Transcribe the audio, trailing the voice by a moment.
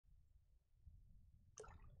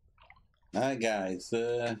Hi guys,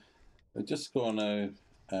 we're just going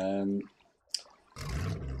to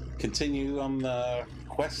continue on the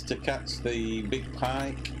quest to catch the big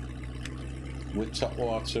pike with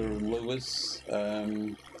topwater lures.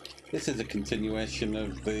 This is a continuation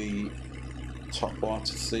of the topwater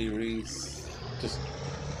series.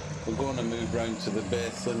 We're going to move round to the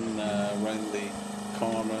basin, round the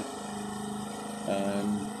corner.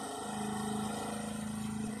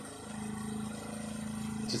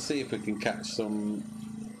 To see if we can catch some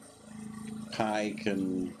pike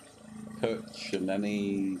and perch and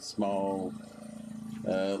any small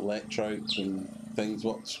lake trout and things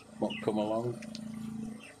what come along.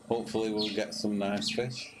 Hopefully we'll get some nice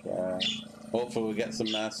fish. Hopefully we'll get some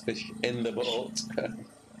nice fish in the boat.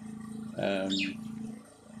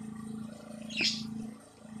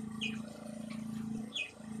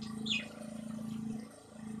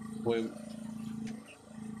 We're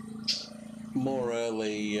more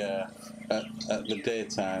early at the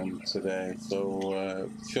daytime today, so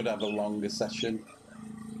should have a longer session.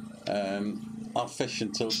 I'll fish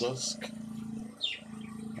until dusk,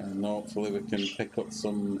 and hopefully we can pick up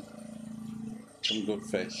some good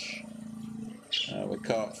fish. We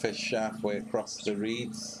caught fish halfway across the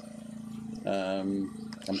reeds. I'm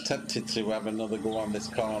tempted to have another go on this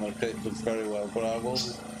corner. It does very well, but I will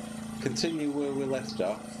continue where we left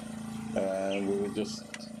off. We were just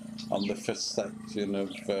on the first section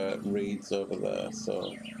of reeds over there,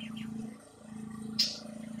 so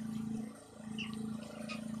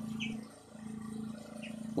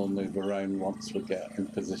we'll move around once we get in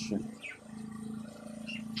position.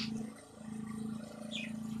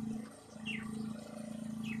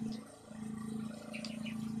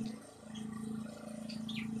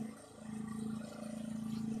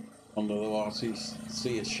 Under the water, you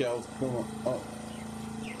see a shelf come up. Oh,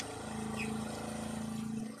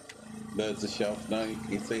 there's a shelf now. You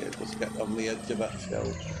can see it just get on the edge of that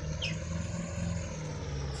shelf.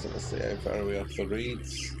 So we'll see how far we are off the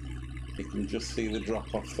reeds. You can just see the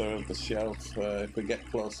drop off there of the shelf. If we get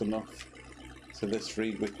close enough to this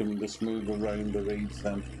reed, we can just move around the reeds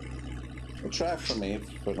then. We'll try from here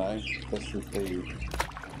for now. This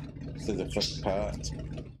is the first part.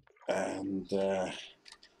 And we'll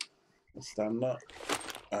stand up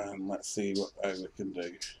and let's see how we can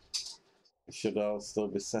do. It should all still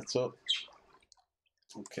be set up.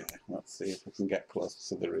 Okay, let's see if we can get close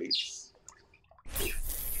to the reeds.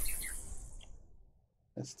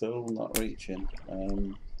 They're still not reaching.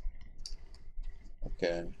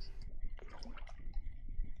 Okay.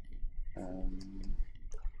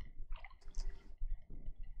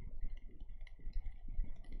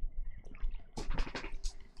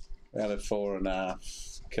 We had a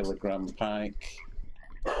 4.5 kilogram pike.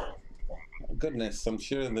 Goodness, I'm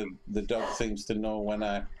sure the dog seems to know when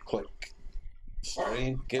I click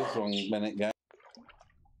stream. Give us 1 minute, guys.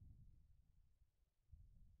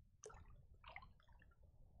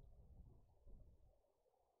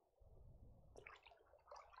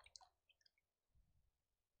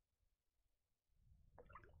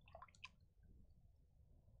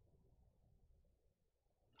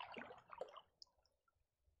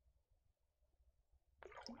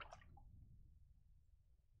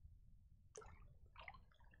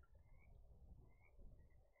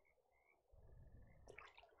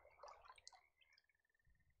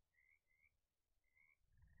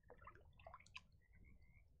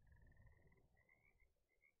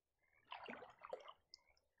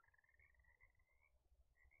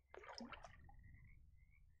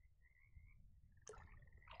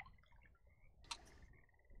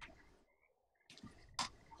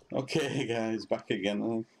 Okay, guys, back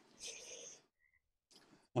again.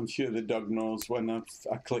 I'm sure the dog knows when I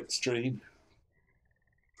click stream.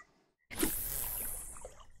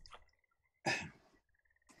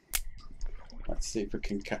 Let's see if we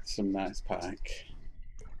can catch some nice pike.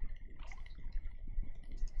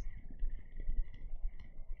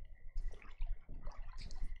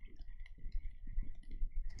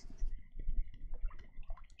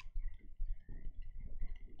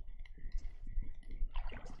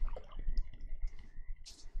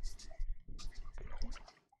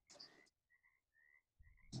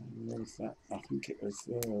 Where was that? I think it was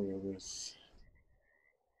there. It was.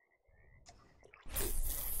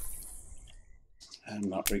 I'm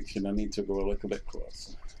not reaching. I need to go a little bit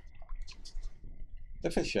closer.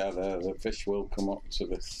 The fish are there. The fish will come up to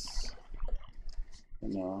this,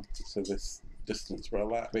 to this distance. But I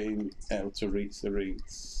like being able to reach the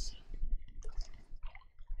reeds.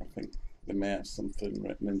 I think they may have something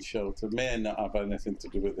written in shelter. May not have anything to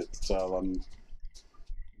do with it at all.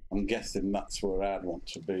 I'm guessing that's where I'd want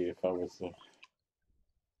to be if I was there.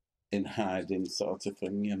 in hiding sort of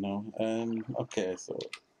thing, you know. Okay, so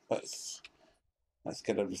let's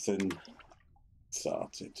get everything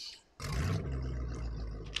sorted.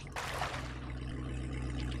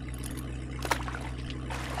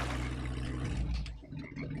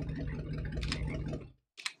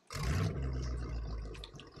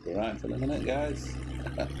 Be right for a minute, guys.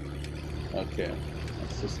 Okay,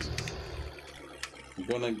 let's just. I'm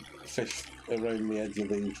gonna fish around the edge of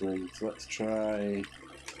these reeds. Let's try.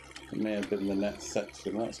 It may have been the next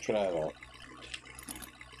section. Let's try that.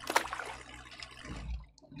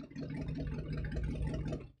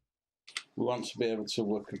 We want to be able to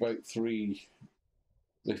work about 3.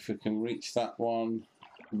 If we can reach that one,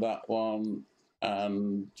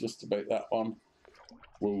 and just about that one,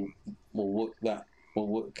 we'll work that. We'll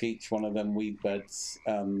work each one of them weed beds,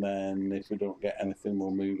 and then if we don't get anything,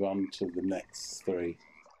 we'll move on to the next 3.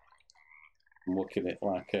 I'm working it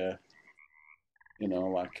like a, you know,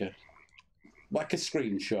 like a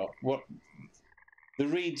screenshot. What the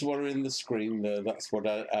reeds were in the screen there, that's what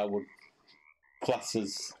I would class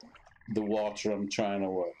as the water I'm trying to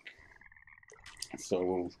work. So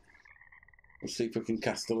we'll see if we can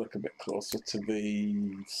cast a little bit closer to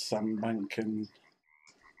the sandbank, and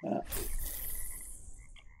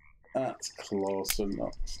that's close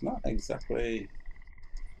enough. It's not exactly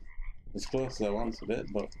as close as I wanted it,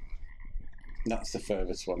 but that's the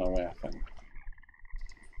furthest one away, I think.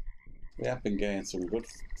 We have been getting some good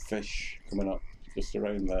fish coming up just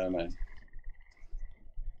around there now.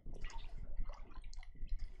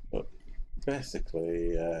 But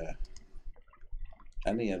basically,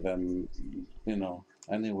 any of them, you know,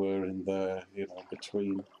 anywhere in there, you know,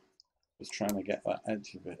 between, just trying to get that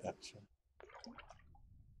edge of it, actually.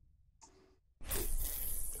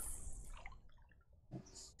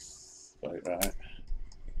 That's about right.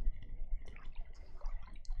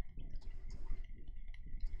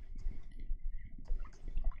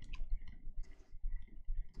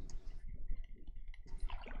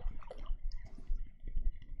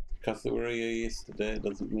 Because they were here yesterday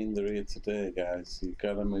doesn't mean they're here today, guys. You've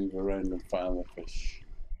got to move around and find the fish.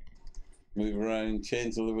 Move around,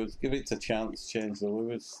 change the lures, give it a chance, change the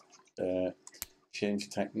lures, change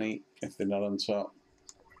technique if they're not on top.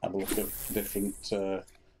 Have a look at different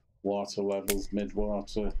water levels,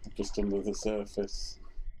 mid-water, just under the surface,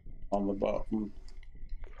 on the bottom.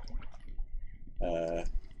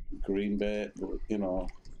 Green bait, you know,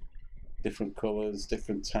 different colours,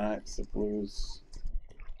 different types of lures.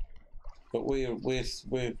 But we're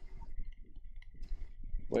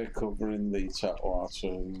covering the top water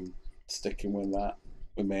and sticking with that.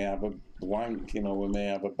 We may have a blank, you know, we may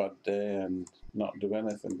have a bad day and not do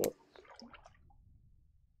anything, but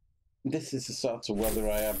this is the sort of weather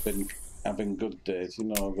I have been having good days, you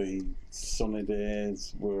know, the sunny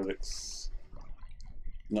days where it's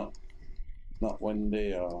not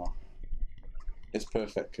windy, or it's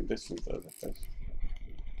perfect conditions for the fish.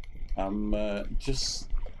 I'm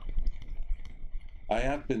I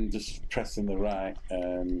have been just pressing the right,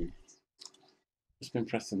 just been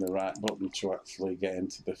pressing the right button to actually get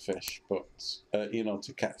into the fish, but you know,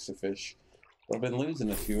 to catch the fish. But I've been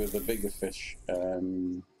losing a few of the bigger fish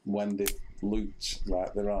when they loot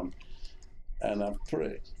like they're on, and I've put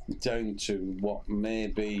it down to what may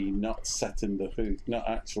be not setting the hook, not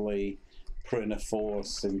actually putting a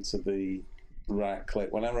force into the right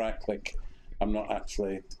click. When I right click, I'm not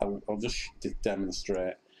actually. I'll just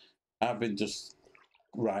demonstrate. I've been just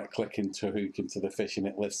right clicking to hook into the fish, and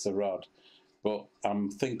it lifts the rod. But I'm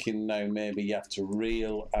thinking now maybe you have to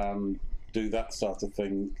reel and do that sort of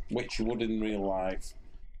thing, which you would in real life,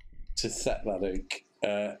 to set that hook.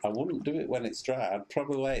 I wouldn't do it when it's dry. I'd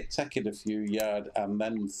probably let it take it a few yards and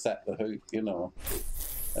then set the hook, you know.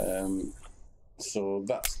 So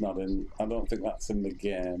that's not in. I don't think that's in the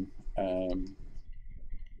game.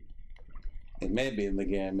 It may be in the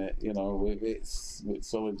game. You know, it's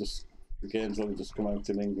only just, the game's only just come out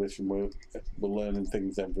in English, and we're learning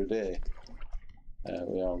things every day.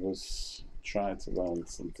 We always try to learn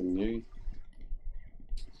something new.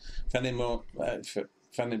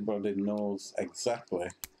 If anybody knows exactly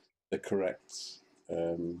the correct,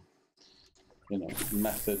 you know,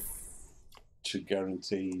 method to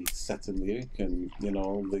guarantee setting the hook, and you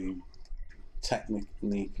know, the technique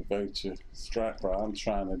of how to strike, but I'm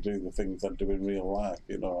trying to do the things I do in real life.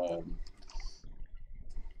 You know,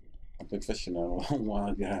 I've been fishing a long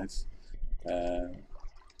while, guys.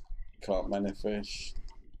 Caught many fish.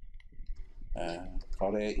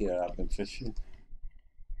 For 8 years I've been fishing,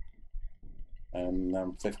 and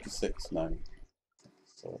I'm 56 now,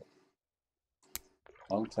 so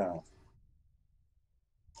long time.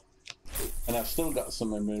 And I've still got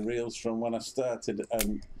some of my reels from when I started,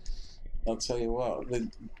 and I'll tell you what,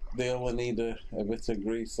 they only need a bit of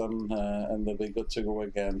grease on and they'll be good to go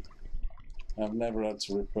again. I've never had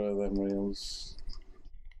to repair them reels,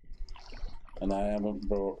 and I haven't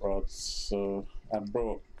brought rods, so I've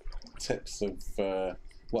brought tips of,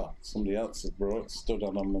 well, somebody else has brought, stood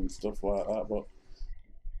on them and stuff like that, but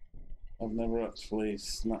I've never actually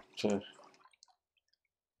snapped a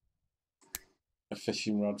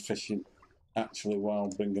fishing rod fishing actually while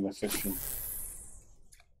bringing a fish in.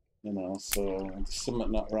 You know, so there's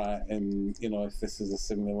something not right in, you know, if this is a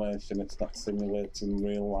simulation, it's not simulating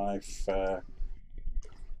real life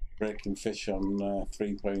breaking fish on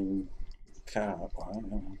 3-pound carp. Right?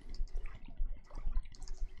 You know.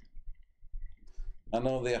 I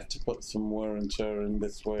know they have to put some wear and tear in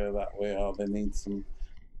this way or that way, or they need some,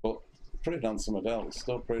 but put it on something else.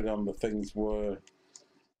 Don't put it on the things where,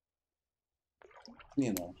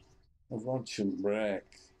 you know, a rod shouldn't break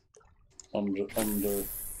under,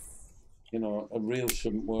 you know, a reel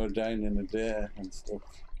shouldn't wear down in a day and stuff.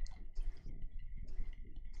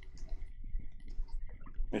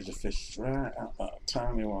 There's a fish right at that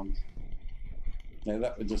tiny one. Now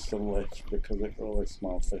that was just a lift because it's really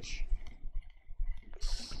small fish.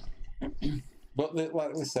 But they,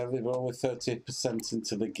 like we said, they're only 30%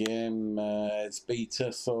 into the game. It's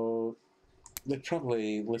beta, so they're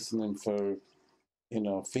probably listening for, you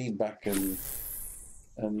know, feedback, and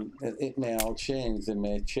it may all change. They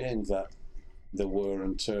may change that the wear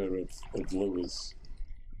and tear of lures.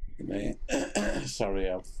 They may, sorry,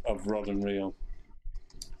 of rod and reel,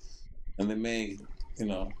 and they may, you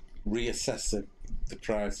know, reassess the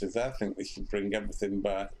prices. I think we should bring everything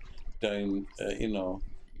back down. You know,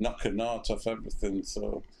 knock a knot off everything.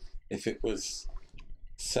 So if it was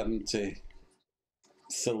 70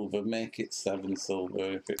 silver, make it 7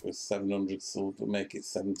 silver. If it was 700 silver, make it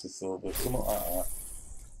 70 silver. Something like that.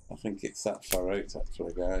 I think it's that far out,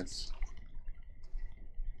 actually, guys.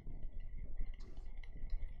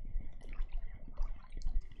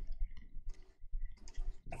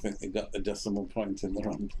 I think they got the decimal point in the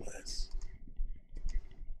wrong place.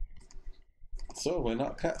 So we're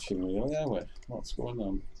not catching, really, are we? What's going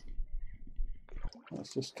on?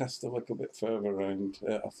 Let's just cast a little bit further around.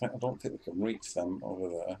 I don't think we can reach them over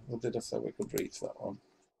there. Or did I say we could reach that one?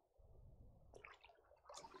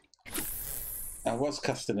 I was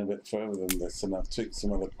casting a bit further than this, and I took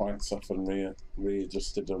some of the points off and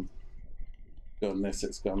readjusted them. Goodness,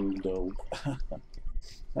 it's gone dull.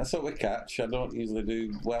 That's what we catch. I don't usually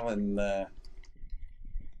do well in the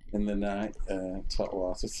night,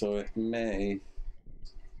 topWater, so it may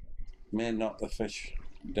knock the fish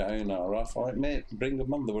down or off, or it may bring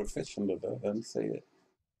them on. There were fish under there, then see it.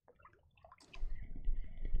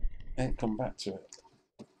 And come back to it.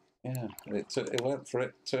 Yeah, it went for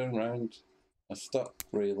it, turned round, I stopped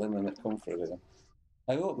reeling, and it come for it again.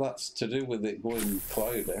 I hope that's to do with it going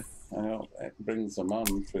cloudy. I hope it brings them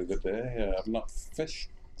on through the day. I've not fished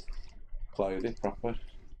cloudy proper.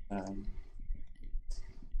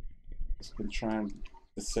 Just been trying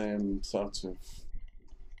the same sort of,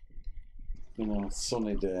 you know,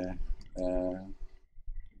 sunny day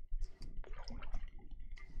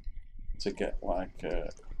to get like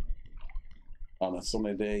on a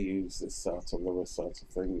sunny day use this sort of lure sort of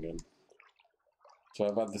thing, and so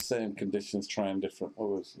I've had the same conditions trying different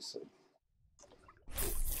lures, you see.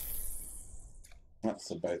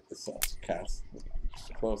 That's about the sort of cast,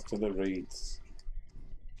 just close to the reeds,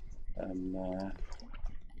 and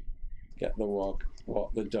get the walk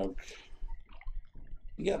the dog.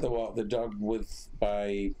 You get the walk the dog with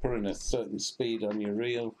by putting a certain speed on your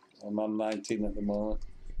reel. I'm on 19 at the moment.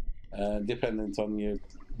 Dependent on your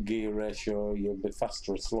gear ratio, you'll be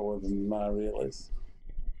faster or slower than my reel is.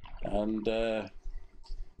 And to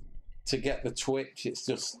get the twitch, it's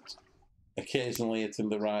just occasionally hitting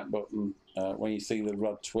the right button. When you see the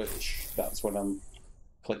rod twitch, that's when I'm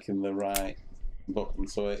clicking the right button.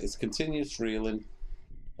 So it's continuous reeling,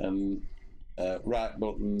 and right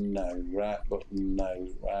button now, right button now,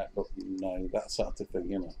 right button now, that sort of thing,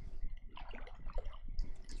 you know.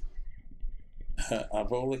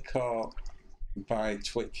 I've only caught by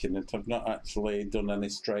twitching it. I've not actually done any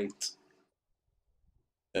straight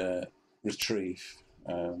retrieve.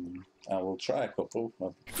 I will try a couple.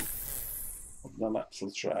 I've not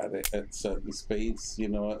actually tried it at certain speeds. You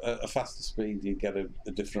know, at a faster speed you get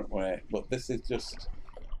a different way, but this is just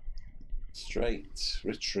straight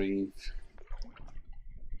retrieve.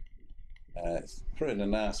 It's putting a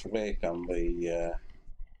nice wake on the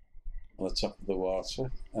top of the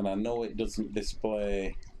water, and I know it doesn't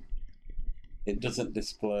display. It doesn't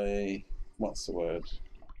display. What's the word?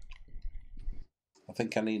 I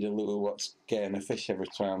think I need a lure what's getting a fish every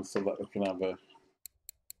time so that we can have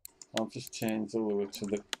I'll just change the lure to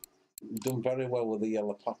the... Done very well with the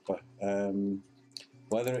yellow popper.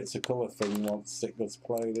 Whether it's a colour thing once it gets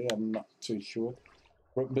cloudy, I'm not too sure.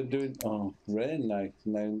 But doing... Oh, rain now.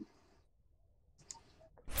 Now,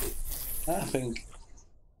 I think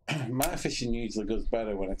my fishing usually goes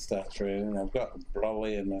better when it starts raining. I've got a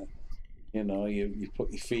brolly and you know, you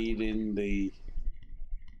put your feed in, the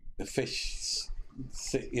fish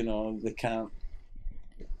sit, you know, they can't,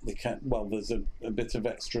 well, there's a bit of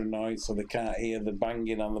extra noise, so they can't hear the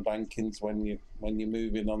banging on the bankings when you're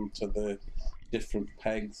moving on to the different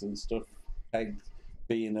pegs and stuff. Pegs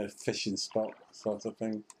being a fishing spot sort of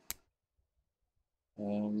thing.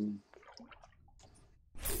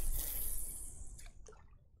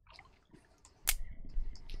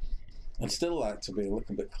 I'd still like to be a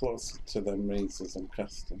little bit closer to them reeds as I'm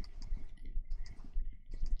casting.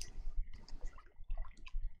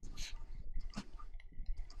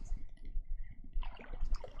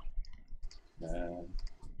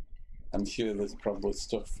 I'm sure there's probably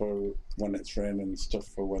stuff for when it's raining and stuff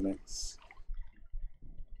for when it's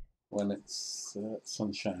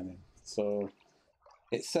sun shining. So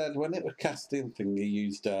it said when it was casting thing, you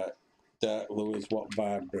use dark lures what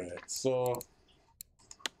vibrate. So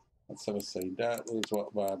let's have a see. Dark lures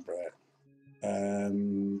what vibrate.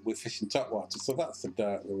 We're fishing topWater, so that's the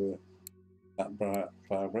dark lure that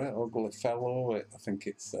vibrate. Ugly fellow. I think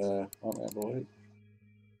it's let me have a look.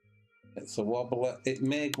 It's a wobbler. It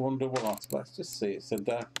may go underwater. Let's just see. It's a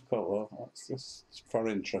dark colour. That's just for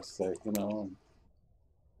interest's sake, you know.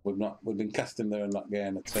 We've been casting there and not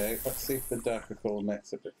getting a take. Let's see if the darker colour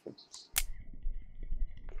makes a difference.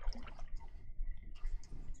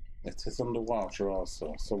 It is underwater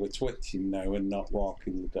also, so we're twitching now and not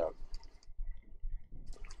walking the dog.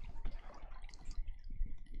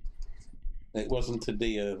 It wasn't a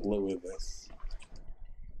deer lure, this.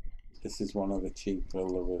 This is one of the cheaper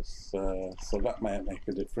lures, so that might make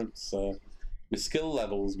a difference. My skill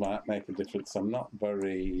levels might make a difference. I'm not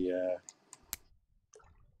very...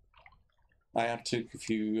 I have took a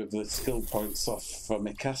few of the skill points off for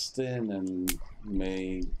my casting and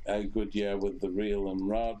how good you are with the reel and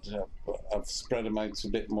rod. I've spread them out a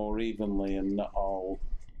bit more evenly and not all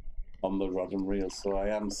on the rod and reel, so I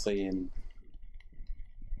am seeing,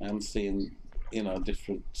 you know,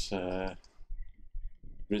 different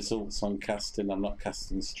results on casting. I'm not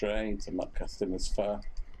casting straight, I'm not casting as far.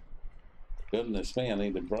 Goodness me, I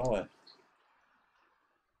need a brolly.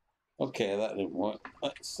 Okay, that didn't work.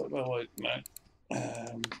 Let's have a look now.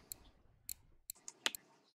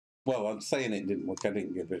 Well, I'm saying it didn't work. I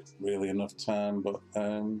didn't give it really enough time, but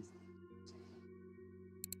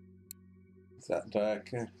is that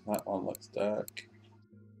darker? That one looks dark.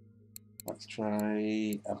 Let's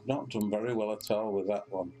try... I've not done very well at all with that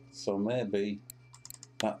one, so maybe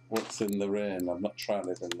that works in the rain. I've not tried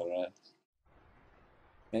it in the rain.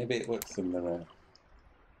 Maybe it works in the rain.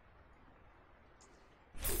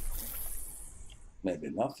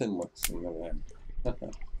 Maybe nothing works in the rain.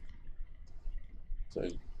 So,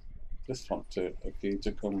 just want a few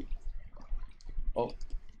to come up.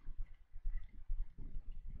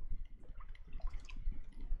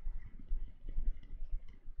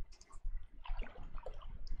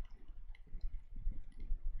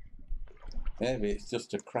 Maybe it's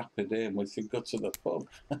just a crappy day and we should go to the pub.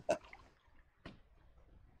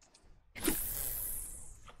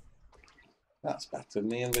 That's better,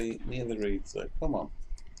 near the reeds there. Come on.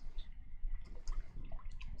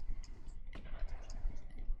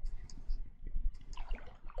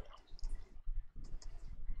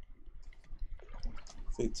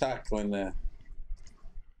 See, tackling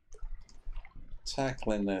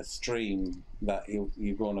a stream that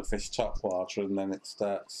you go on a fish topWater and then it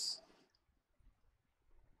starts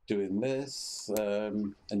doing this,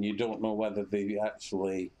 and you don't know whether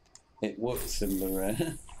it works in the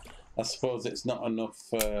rain. I suppose it's not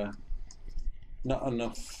enough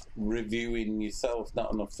reviewing yourself,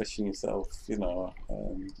 not enough fishing yourself, you know.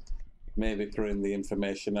 Maybe putting the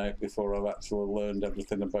information out before I've actually learned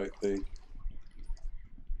everything about the...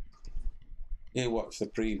 You watch the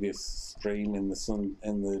previous stream in the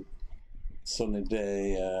sunny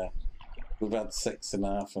day. We've had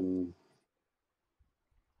 6.5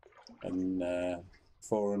 and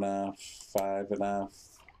 4.5, 5.5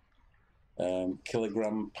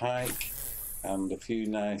 kilogram pike and a few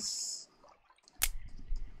nice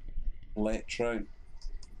lake trout.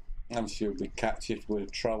 I'm sure we'd catch if we're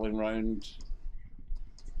trolling round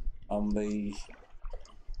in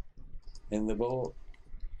the boat.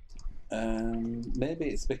 Maybe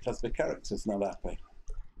it's because my character's not happy.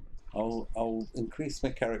 I'll increase my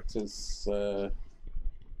character's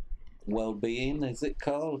well-being, is it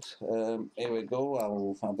called? Here we go.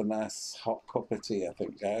 I'll have a nice hot cup of tea, I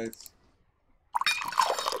think, guys.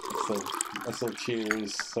 So this will cheer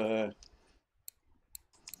us. This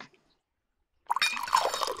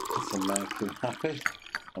will make him happy.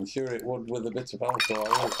 I'm sure it would with a bit of alcohol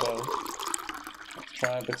as well. Let's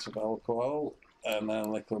try a bit of alcohol and then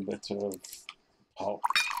a little bit of pop.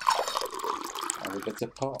 And a bit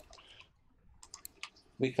of pop.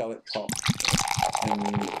 We call it pop.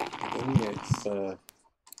 And it's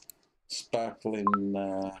sparkling.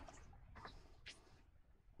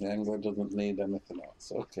 The angler doesn't need anything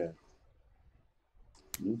else. Okay.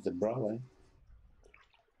 Needs a brolly.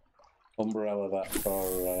 Umbrella that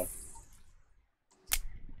for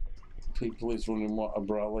people who's wondering what a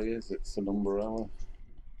brolly is. It's an umbrella.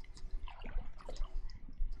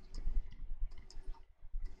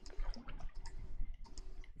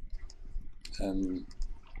 And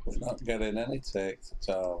we're not getting any takes at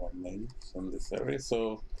all on these in this area.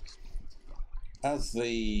 So as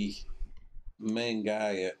the main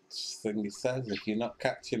guy at Thingy says, if you're not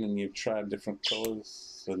catching and you've tried different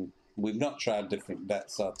colours, and we've not tried different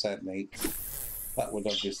depths or techniques, that would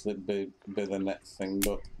obviously be the next thing,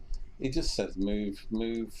 but he just says move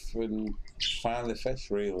and find the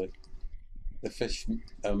fish, really. The fish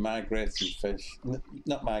are migrating fish,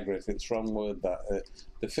 not migrating, it's the wrong word, that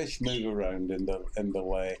the fish move around in the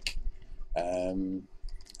lake, and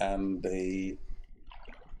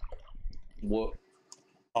what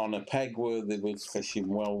on a peg where they was fishing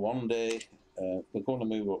well one day. We're going to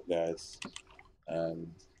move up, guys.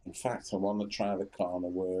 In fact, I want to try the corner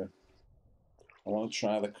where I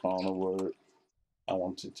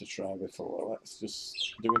wanted to try before. Let's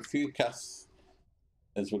just do a few casts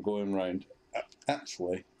as we're going round.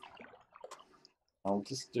 Actually, I'll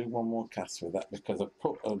just do one more cast with that because I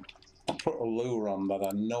put a lure on that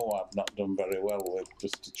I know I've not done very well with,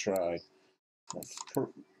 just to try. Let's put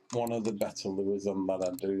one of the better lures on that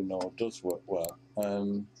I do know does work well.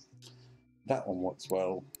 That one works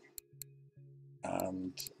well,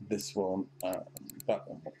 and this one, that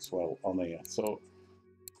one works well on here. So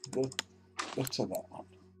go to that one.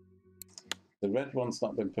 The red one's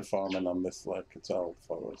not been performing on this lake at all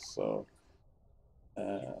for us, so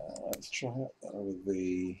let's try it with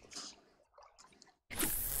the.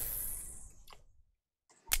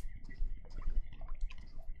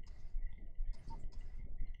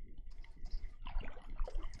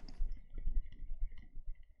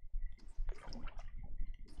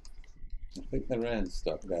 I think the rain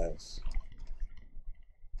stopped, guys.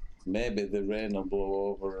 Maybe the rain will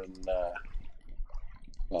blow over and,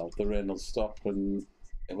 well, the rain will stop and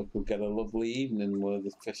we could get a lovely evening where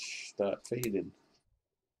the fish start feeding.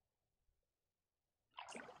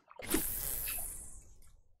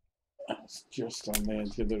 That's just on the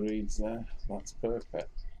edge of the reeds there. That's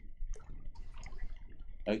perfect.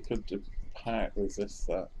 I could do pike resist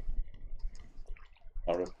that.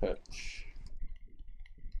 Or a perch.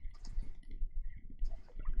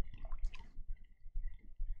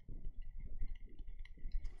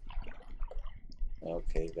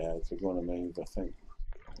 Okay, guys, we're going to move, I think.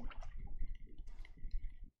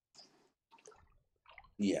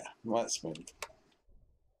 Yeah, let's move.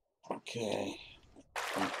 Okay.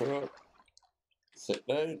 Anchor up. Sit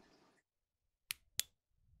down.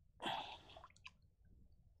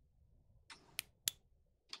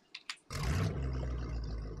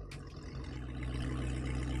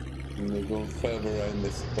 And we go further around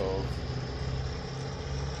this cove.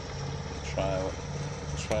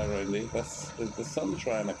 Try around it. Is the sun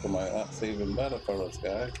trying to come out? That's even better for us,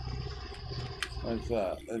 guys. How's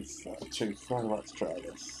that? It's too far. Let's try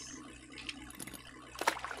this.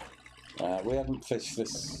 We haven't fished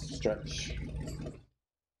this stretch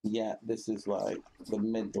yet. This is like the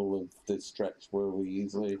middle of the stretch where we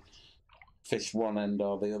usually fish one end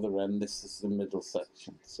or the other end. This is the middle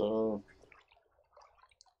section. So,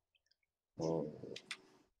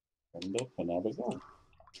 end up and have a go.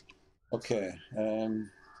 Okay.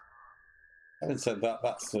 Having said that,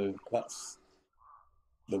 that's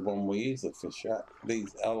the one we usually fish at.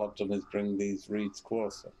 These, all I've done is bring these reeds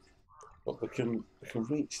closer, but we can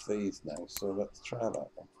reach these now. So let's try that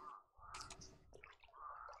one.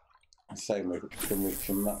 I say we can reach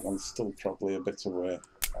them. That one's still probably a bit away.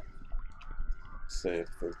 See if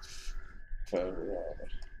they're further over.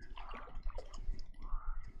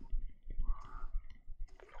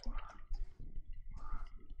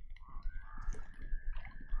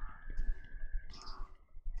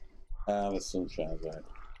 The sun shines out.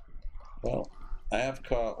 Well, I have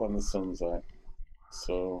caught when the sun's out,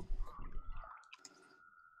 so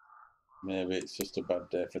maybe it's just a bad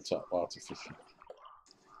day for topwater fishing.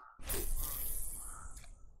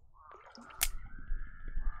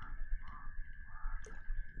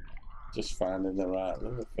 Just finding the right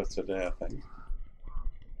lure for today, I think.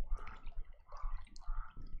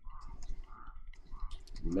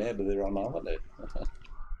 Maybe they're on holiday.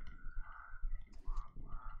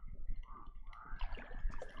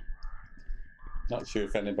 Not sure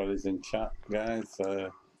if anybody's in chat, guys.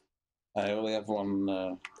 I only have one.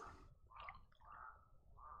 I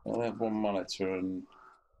only have one monitor, and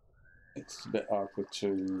it's a bit awkward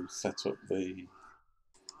to set up the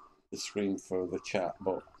screen for the chat,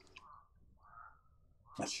 but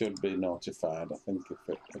I should be notified. I think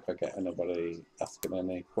if I get anybody asking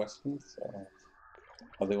any questions,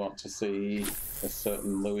 or they want to see a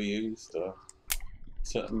certain lure used or a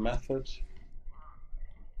certain method.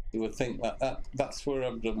 You would think that's where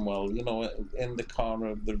I've done well, you know, in the corner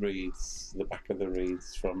of the reeds, the back of the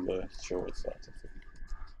reeds from the shore sort of thing.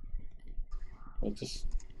 We'll just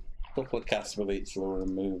a couple of casts with each lure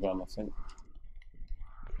and move on, I think.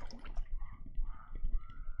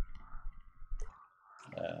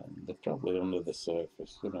 They're probably under the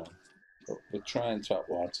surface, you know. But we're trying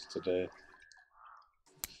topWater today.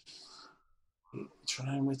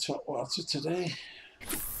 Trying with topWater today.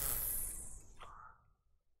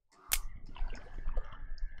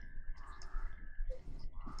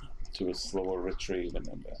 To a slower retrieve in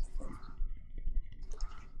a bit, I think.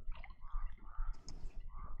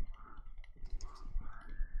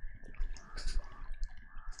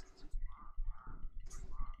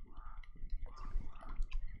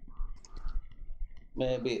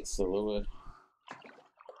 Maybe it's the lure.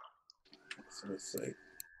 Let's see.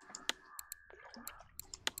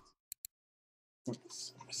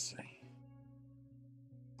 Let's see.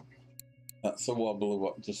 That's a wobbler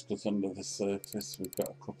what just goes under the surface. We've got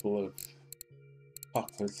a couple of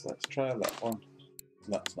poppers. Let's try that one.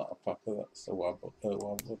 That's not a popper, that's a wobbler,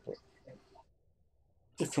 but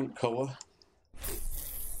different colour. It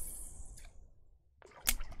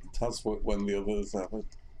has worked when the others haven't.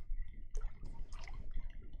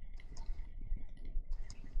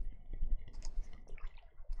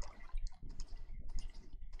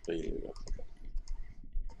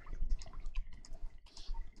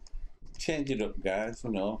 Change it up, guys,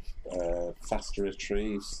 you know. Faster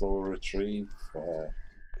retrieve, slower retrieve,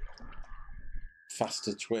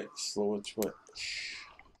 faster twitch, slower twitch.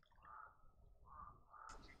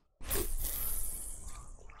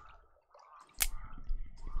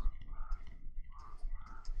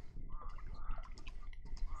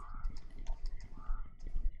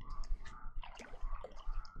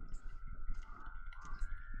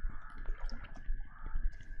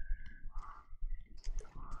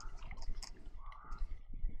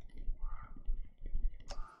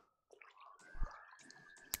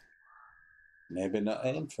 Maybe not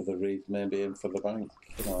aim for the reef, maybe aim for the bank,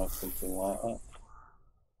 you know, something like that.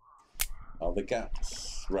 Or the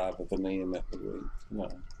gaps, rather than aim at the reef, you know,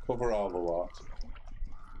 cover all the water.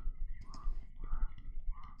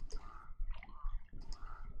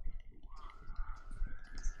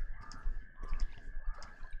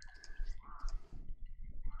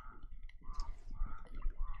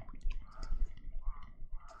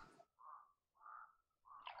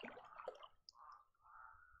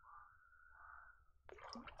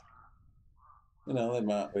 You know, they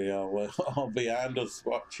might be all behind us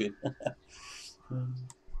watching.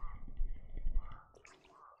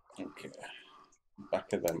 Okay,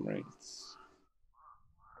 back of them reeds.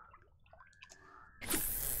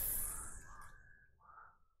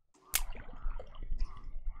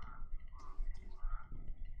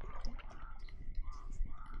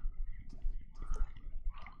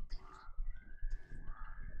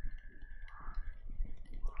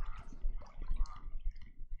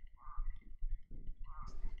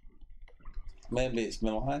 Maybe it's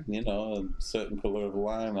my line, you know, a certain colour of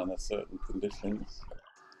line on a certain conditions.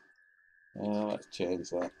 Let's change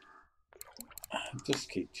that. Just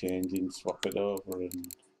keep changing, swap it over, and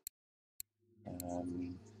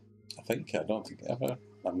I don't think ever.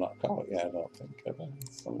 I'm not caught yet, I don't think ever.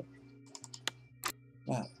 So,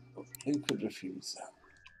 well, who could refuse that?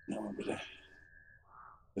 Nobody.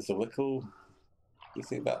 There's a little. You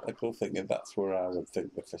think that little thing, and that's where I would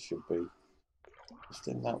think the fish should be. Just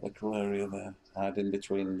in that little area there, hiding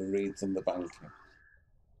between the reeds and the banking.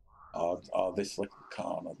 Or this little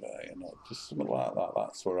corner there, you know, just something like that.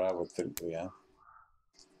 That's where I would think we are.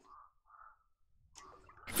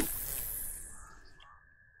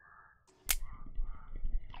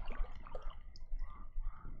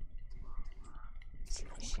 So,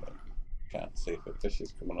 can't see if the fish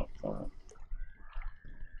is coming up from it.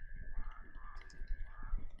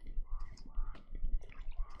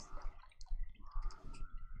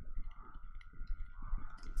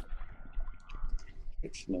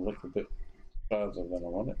 Pitching a little bit Farther than I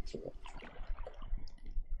want it to.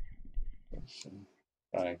 Let's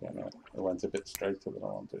try again. It went a bit straighter than I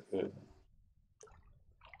wanted it to.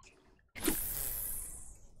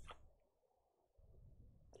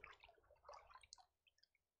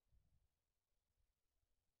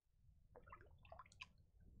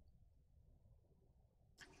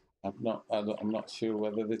 I'm not sure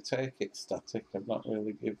whether they take it static. I've not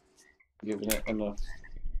really given it enough.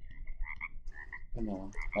 You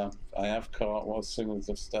know, I have caught as soon as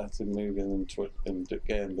I've started moving and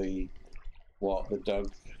again the walk the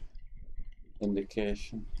dog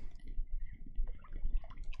indication.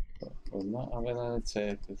 But we're not having any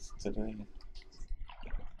takers today.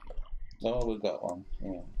 Oh, we got one.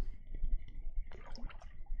 Yeah.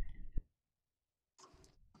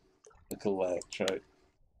 Little lake trout.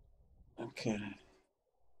 Okay.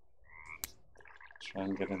 Try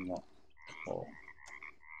and get in that hole.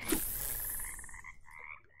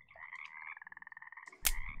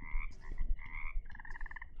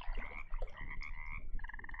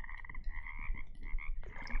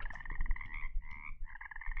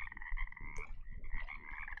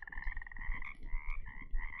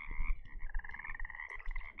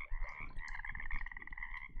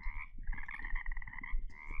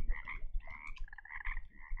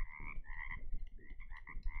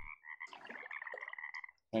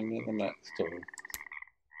 And get the next hole.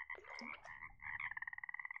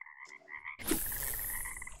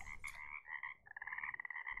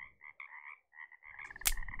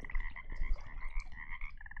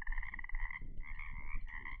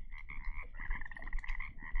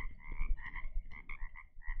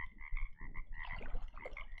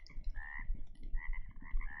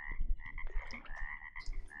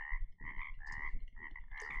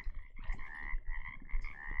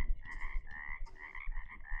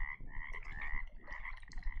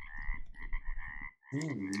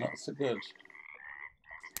 That's a good.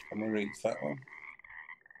 Can we reach that one?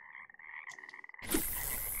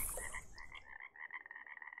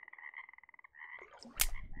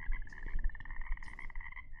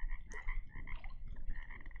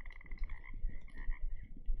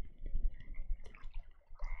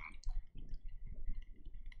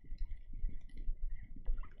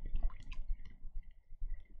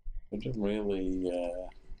 We're doing really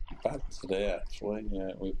bad today, actually.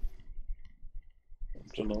 We've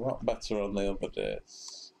done a lot better on the other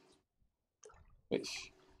days,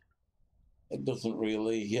 which it doesn't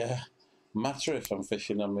really matter if I'm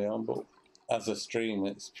fishing on my own, but as a stream,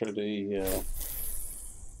 it's pretty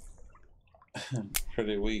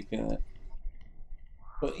pretty weak, isn't it?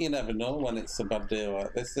 But you never know when it's a bad day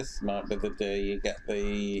like this. This might be the day you get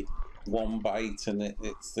the one bite and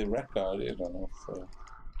it's the record, you know. So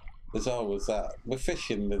there's always that. With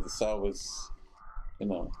fishing, there's always, you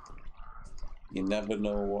know, you never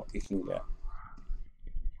know what you can get.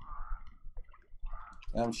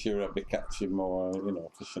 I'm sure I'll be catching more, you know,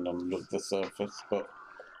 fishing on the surface, but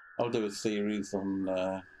I'll do a series on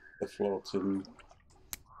the floating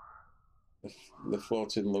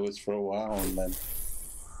lures for a while, and then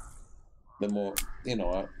the more, you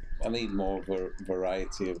know, I need more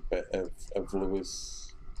variety of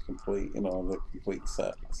lures, complete, you know, the complete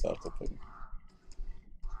set sort of thing.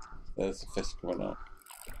 There's the fish coming out.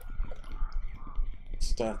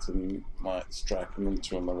 Starting like striking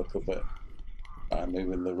into them a little bit by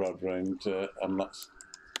moving the rod round. I'm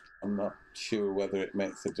not sure whether it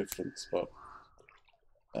makes a difference, but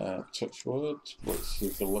touch wood, which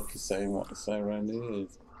is a lucky saying. What they say around here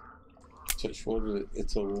is touch wood.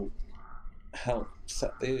 It'll help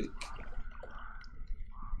set the hook.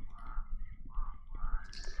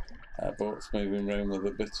 Our boat's moving around with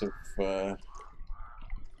a bit of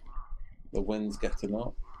the wind's getting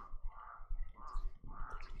up.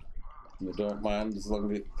 We don't mind as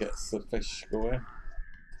long as it gets the fish going.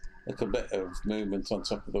 A little bit of movement on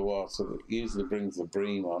top of the water that usually brings the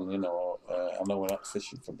bream on, you know. I know we're not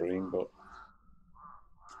fishing for bream, but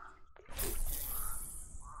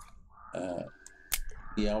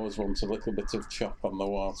you always want a little bit of chop on the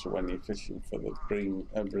water when you're fishing for the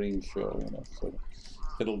bream show, you know. So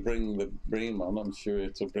if it'll bring the bream on, I'm sure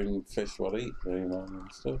it'll bring fish what eat bream on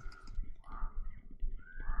and stuff.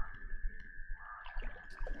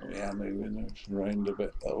 We are moving around a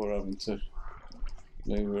bit, that we're having to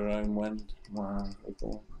move around wind. Wow,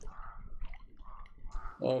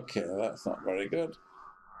 okay, that's not very good.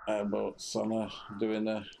 Our boat's on doing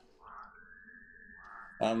a.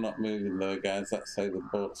 I'm not moving though, guys. That's how the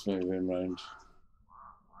boat's moving around.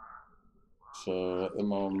 So at the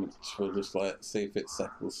moment, we'll just see if it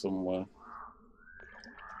settles somewhere.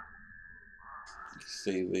 You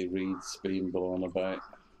see the reeds being blown about.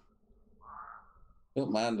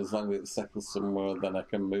 Don't mind as long as it settles somewhere, then I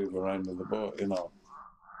can move around with the boat, you know.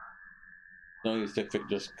 No use if it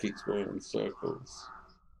just keeps going in circles.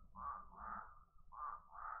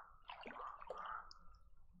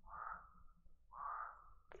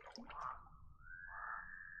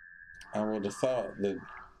 I would have thought the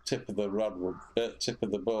tip of the rod would, tip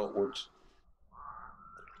of the boat would.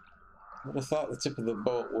 I would have thought the tip of the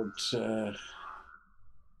boat would, you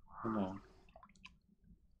know.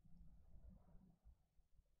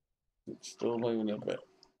 It's still moving a bit.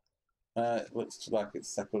 It looks like it's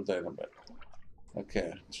settled down a bit.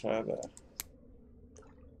 Okay, try that.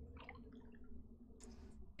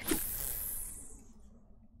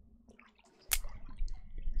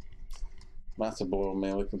 Might have blown me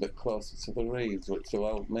a little bit closer to the reeds, which will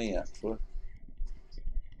help me actually.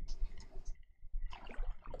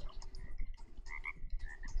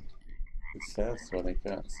 He says when he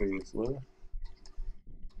can't see his lure.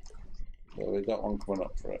 Yeah, we got one coming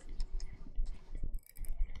up for it.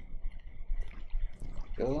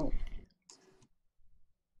 Go.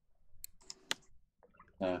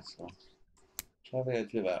 Nice one. Try the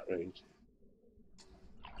edge of that reed.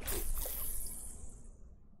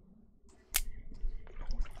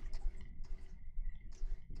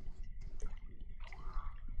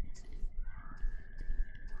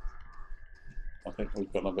 I think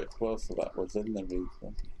we've gone a bit closer. That was in the reed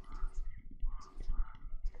then.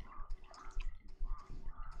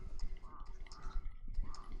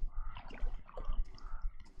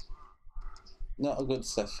 Not a good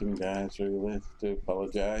session, guys, really. I do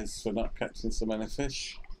apologise for not catching so many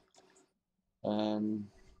fish. So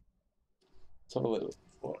what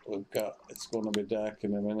we've got, it's going to be dark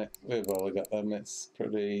in a minute. We've only got them. It's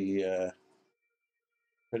pretty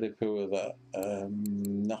poor, that.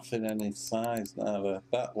 Nothing any size now.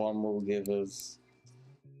 That one will give us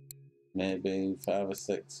maybe 5 or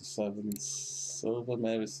 6 or 7 silver,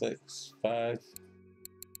 maybe 6, 5.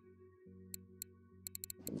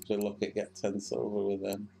 We're lucky to get 10 silver with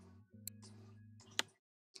them.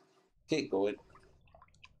 Keep going.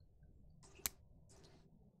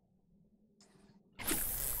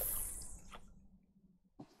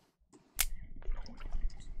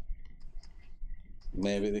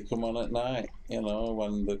 Maybe they come on at night, you know,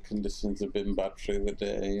 when the conditions have been bad through the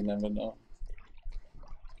day, you never know.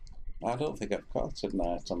 I don't think I've caught at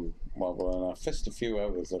night on wobbler, and I've fished a few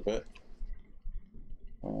hours of it.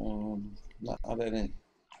 Not had any.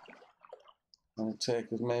 It'll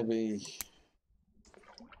take us maybe.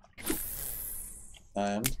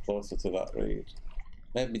 I am closer to that reed.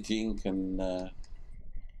 Maybe Jean can,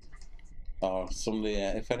 or somebody,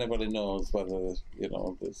 if anybody knows whether, you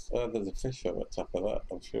know, there's a fish over the top of that,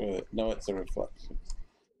 I'm sure. No, it's a reflection.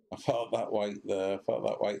 I thought that white there,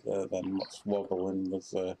 then what's wobbling was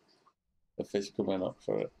the fish coming up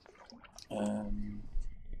for it.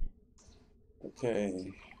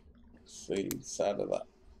 Okay, let's see, side of that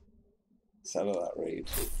reed.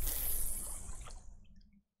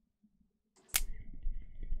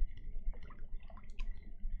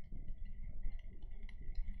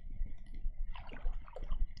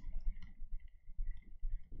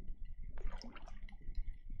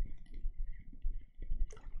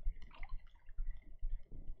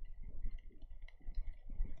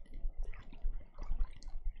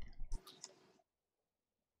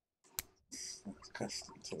 Let's cast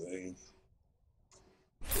it to the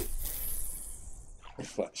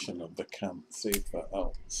reflection of the camp, see if that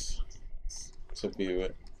helps to view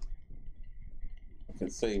it. I can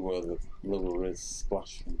see where the lure is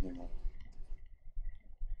splashing, you know.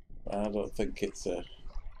 But I don't think it's a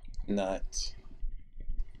night.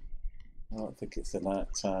 I don't think it's a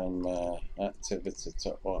nighttime activity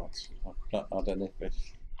topWater. I've not had any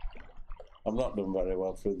fish. I've not done very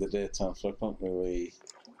well through the daytime, so I can't really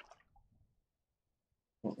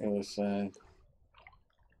say.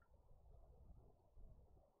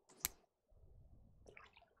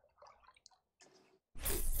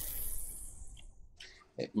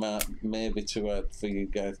 It may be too hard for you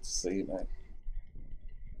guys to see now.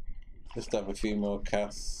 Just have a few more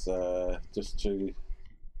casts just to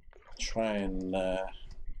try and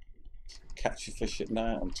catch a fish at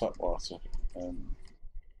night on topWater.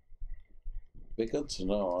 Be good to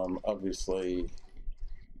know. Obviously,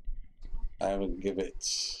 I haven't give it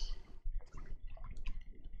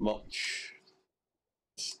much,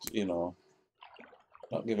 you know,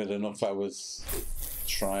 not give it enough hours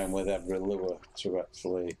trying with every lure to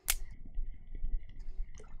actually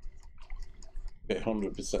be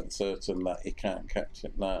 100% certain that you can't catch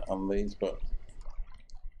at night on these, but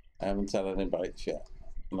I haven't had any bites yet,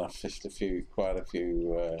 and I've fished quite a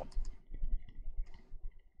few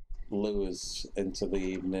lures into the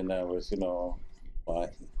evening hours, you know,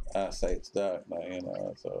 Like I say, it's dark now, you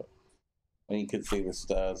know. So when you can see the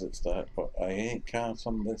stars, it's dark. But I ain't count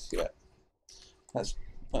on this yet. Let's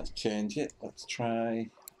change it. Let's try.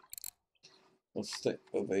 We'll stick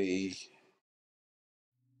with the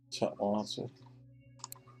topWater.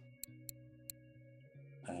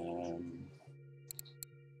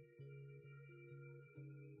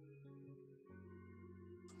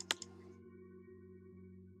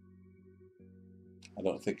 I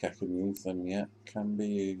don't think I can use them yet. Can be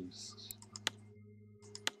used.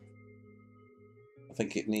 I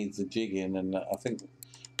think it needs a jigging, and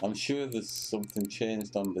I'm sure there's something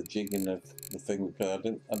changed on the jigging of the thing, because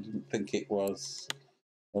I didn't think it was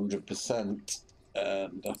 100%,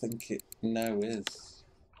 and I think it now is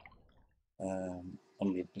 100%.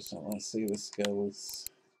 Let's see the skills.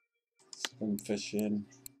 Spin fishing.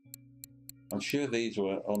 I'm sure these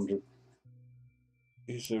were 100.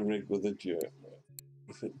 Use a rig with a jerk.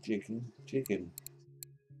 Is it jigging? Jigging.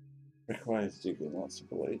 Requires jigging, that's a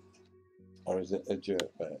belief. Or is it a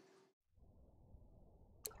jerk bait?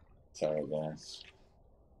 Sorry guys.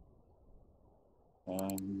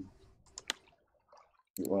 It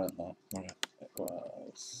weren't that, right? It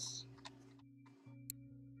was.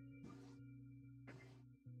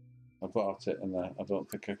 I bought it and I don't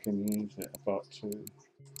think I can use it. I bought 2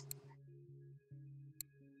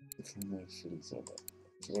 declinations of it.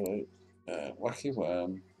 So, wacky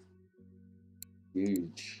worm.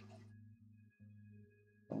 Huge.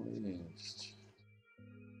 Only used.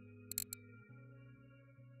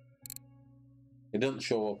 It doesn't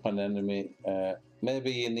show up on enemy.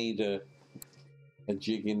 Maybe you need a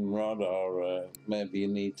jigging rod, or maybe you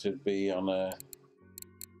need to be on a,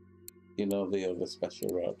 you know, the other special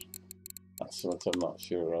rod. That's what I'm not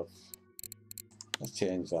sure of. Let's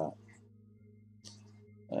change that.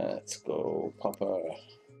 Let's go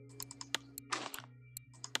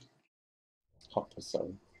Hopper,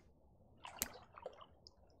 sorry.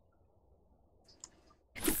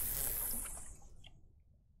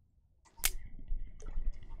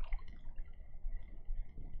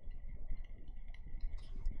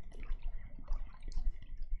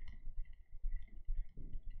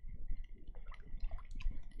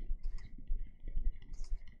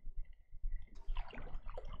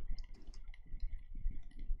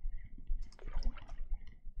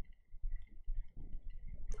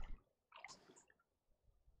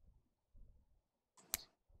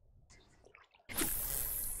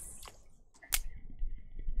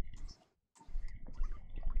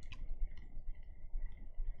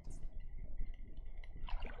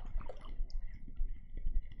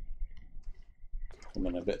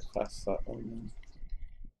 Coming a bit fast, that one.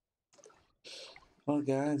 Well,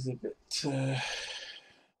 guys, a bit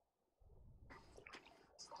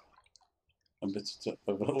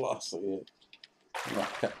of a loss here.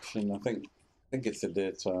 Not catching. I think it's a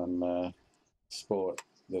daytime sport.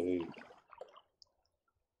 You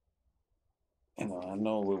know, I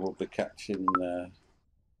know we will be catching.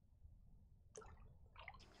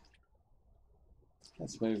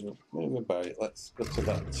 Let's move about. Let's go to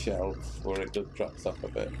that shelf where it just drops off a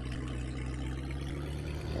bit,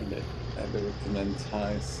 and maybe we can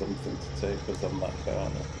entice something to take us on that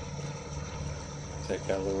corner. Take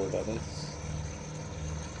our lure, that is.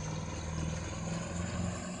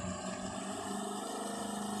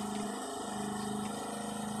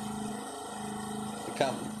 The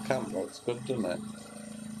camp looks good, doesn't it?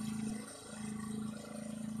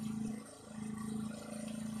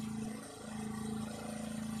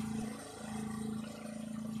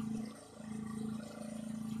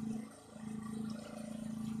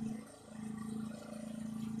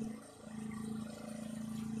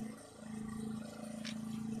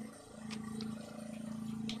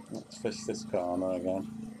 Let's fish this corner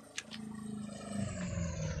again.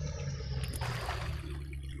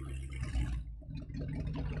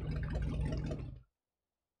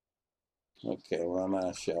 Okay, we're on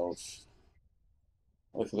our shelf.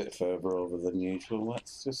 A little bit further over than usual.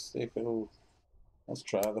 Let's just see if it'll. Let's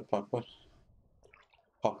try the popper,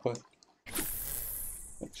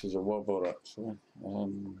 which is a wobbler actually.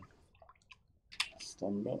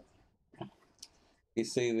 Stand up. You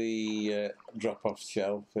see the drop-off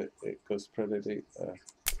shelf? It goes pretty deep there,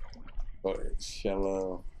 but it's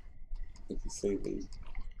shallow. You can see the.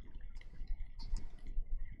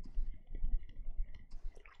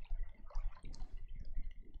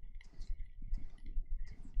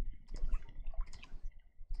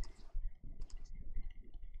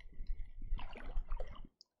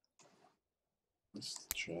 Let's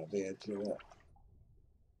try the edge of that.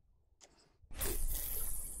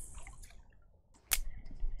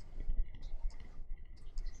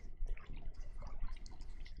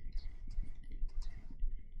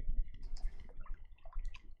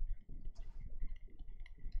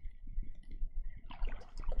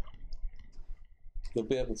 they'll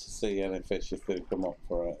be able to see any fish if they come up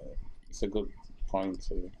for it. It's a good point.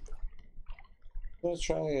 I'm going to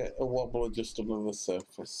try a wobbler just under the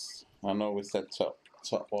surface. I know we said top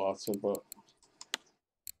water, but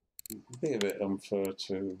it'd be a bit unfair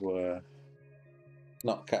to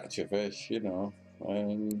not catch a fish, you know.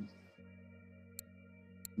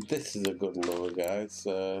 This is a good lure, guys.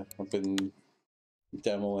 I've been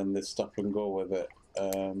demoing this stop and go with it.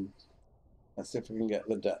 Let's see if we can get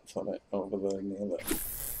the depth on it over there near there.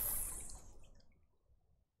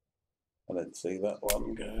 I didn't see that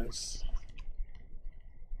one, guys.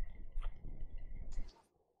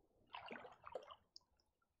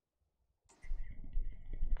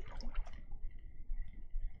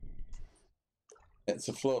 It's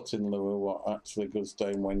a floating lure what actually goes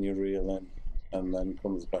down when you reel in and then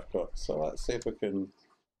comes back up. So let's see if we can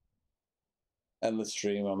end the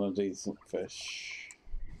stream on a decent fish.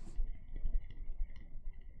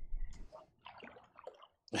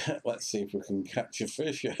 Let's see if we can catch a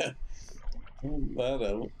fish.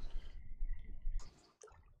 That'll.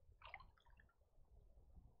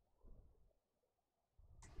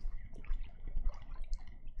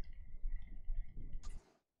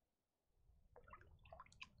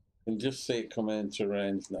 You can just see it coming into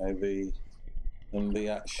range now, the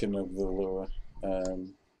action of the lure.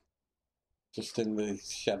 Just in the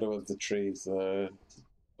shadow of the trees there.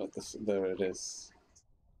 There it is.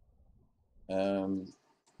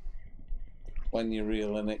 When you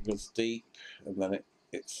reel in, it goes deep, and then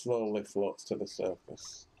it slowly floats to the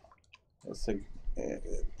surface. It's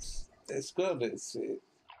good. It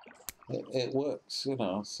works, you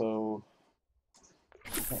know. So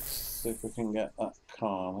let's see if we can get that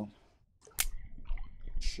corner.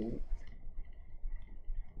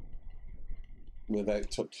 Without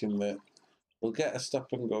touching the. We'll get a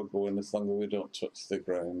stop and go going as long as we don't touch the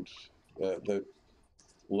ground, the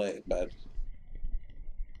lake bed.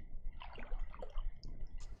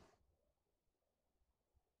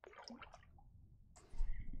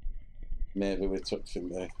 Maybe we're touching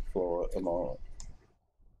the floor at the moment.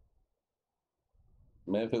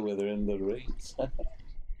 Maybe we're in the reeds.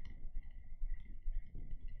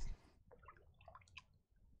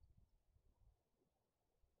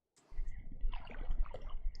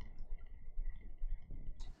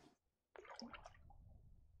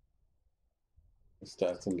 It's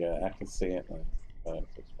starting to get, I can see it now. So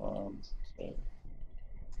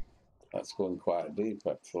that's going quite deep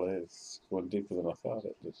actually. It's going deeper than I thought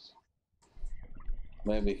it did.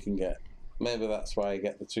 Maybe you can get, maybe that's why you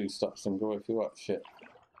get the 2 stops and go if you watch it.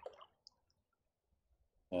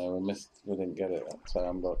 We didn't get it that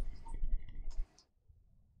time, but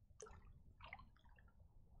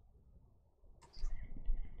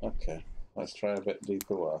okay, let's try a bit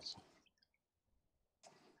deeper water.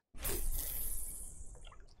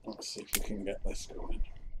 Let's see if we can get this going.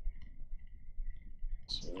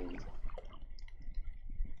 So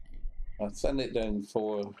I'll send it down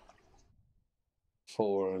 4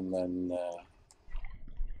 and then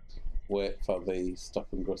wait for the stop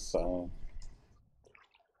and go sign.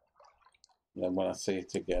 And then when I see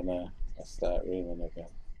it again, I start reeling again.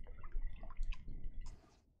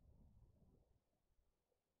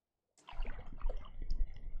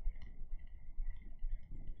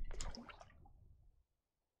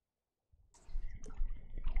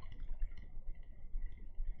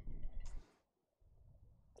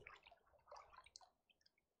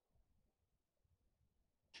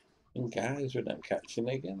 And guys, we're not catching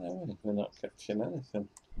again, are we? We're not catching anything.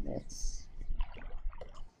 That's...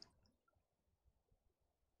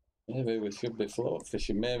 Maybe we should be float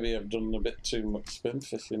fishing. Maybe I've done a bit too much spin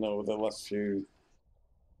fishing over the last few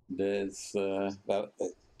days. That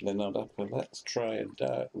they're not happy. Let's try a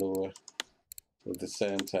dark lure with the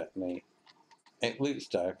same technique. It looks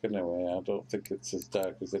dark anyway. I don't think it's as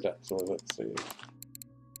dark as it actually looks to you.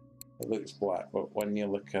 It looks black, but when you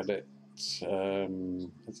look at it, is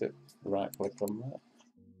it right click on that?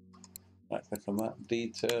 Right click on that.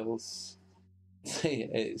 Details. See,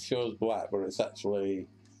 it shows black, but it's actually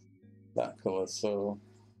that colour, so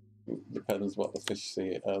it depends what the fish see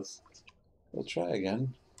it as. We'll try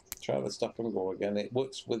again. Try the stop and go again. It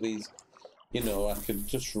works with these, you know, I could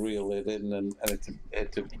just reel it in and it'd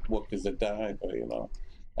work as a diver, you know,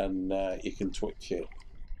 and you can twitch it.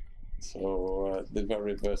 So they're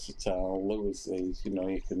very versatile lures, these, you know,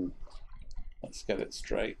 you can, let's get it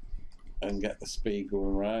straight and get the speed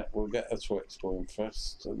going right. We'll get the twitch going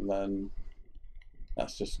first, and then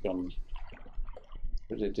that's just gone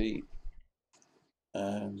pretty deep.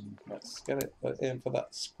 Let's get it, let's aim for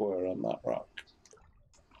that square on that rock.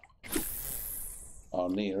 Or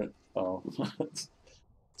near it, or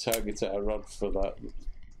target our rod for that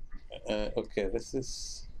Okay, this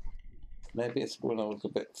is... Maybe it's going a little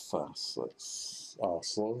bit fast. Let's...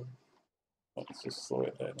 slow. Let's just slow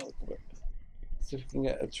it down a little bit. See if we can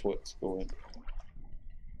get a twitch going.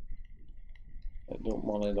 I don't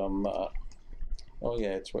want it on that. Oh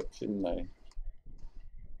yeah, twitching now.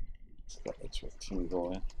 It's got the twitching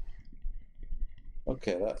going.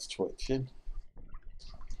 Okay, that's twitching.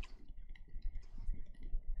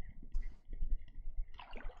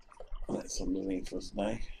 And it's underneath us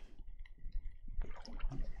now.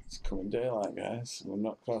 It's coming daylight, guys. We've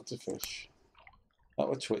not caught a fish. That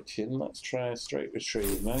was twitching. Let's try a straight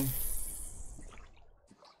retrieve now.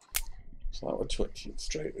 So that was twitching.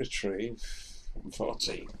 Straight retrieve.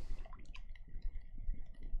 14.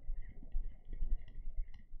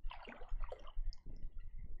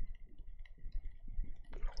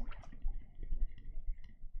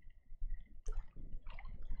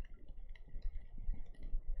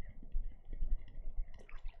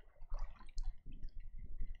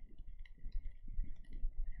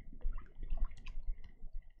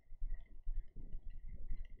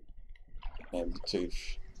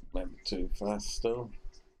 Maybe too fast still.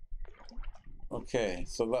 Okay,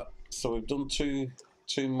 so we've done two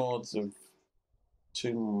modes of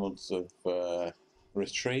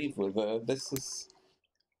retrieve with this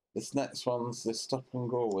next one's the stop and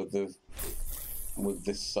go with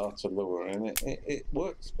this sort of lure, and it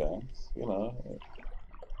works, guys. You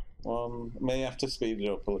know, may have to speed it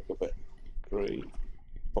up a little bit. 3,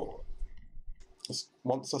 4.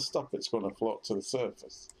 Once I stop, it's going to float to the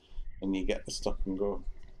surface, and you get the stop and go.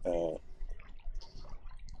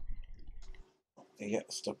 You get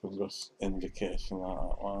the stop and go indication like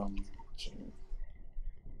that. 1, 2,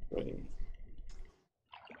 3.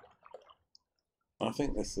 I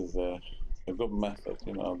think this is a good method.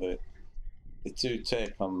 You know, the two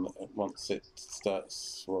take on once it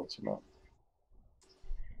starts floating up.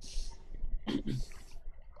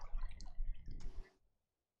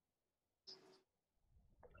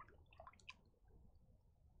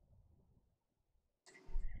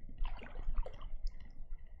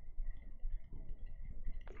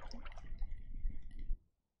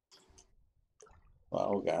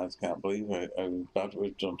 Wow, guys, can't believe how bad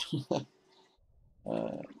we've done. So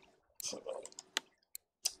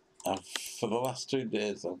for the last 2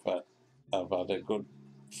 days, I've had a good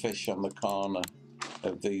fish on the corner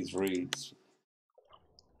of these reeds.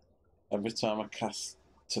 Every time I cast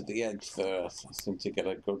to the edge there, I seem to get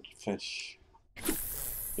a good fish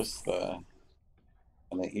just there,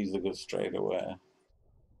 and it usually goes straight away.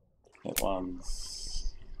 It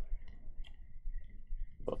lands,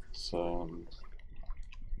 but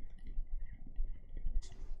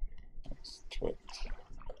let's twitch.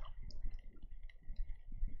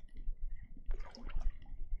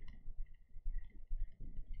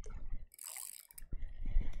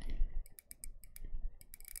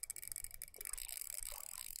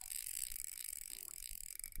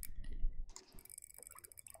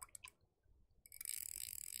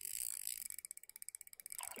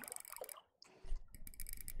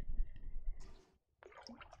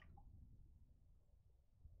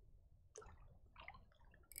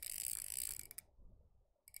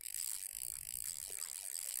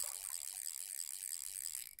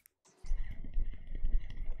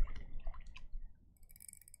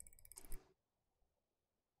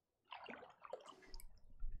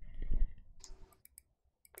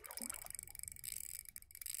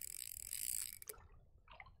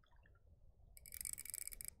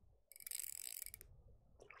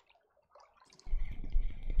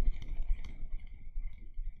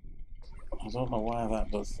 I don't know why that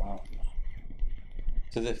does that.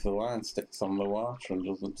 It's as if the line sticks on the water and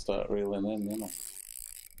doesn't start reeling in, you know.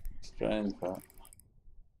 Strange that.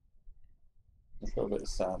 Let's got a bit of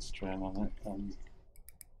side strain on it.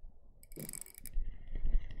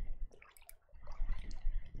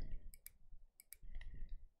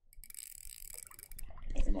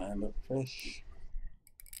 It might end up fish.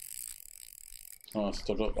 Oh, I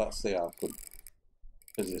stood up. That's the awkward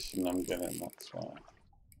position I'm getting, that's why.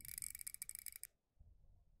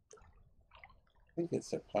 I think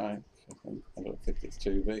it's a pike. I don't think it's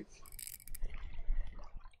too big.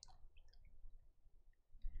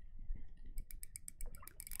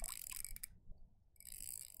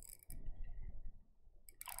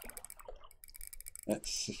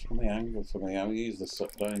 It's a funny angle for me. I use the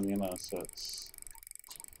suck down, you know, so it's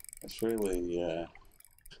really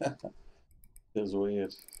feels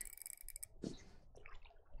weird.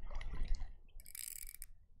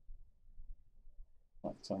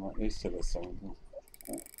 I'm not used to this one.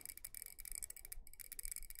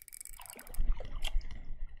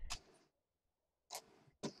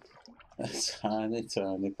 A tiny,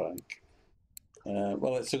 tiny pike.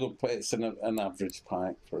 Well, it's a good. It's an average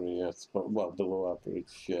pike for here, but well below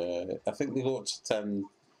average. I think they go up to 10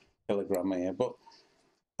 kilogram here, but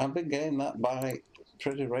I've been getting that bite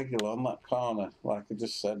pretty regular on that corner, like I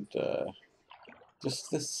just said.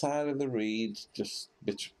 Just this side of the reed, just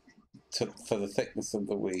for the thickness of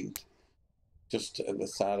the weed, just at the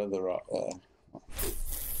side of the rock there.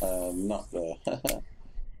 Not there.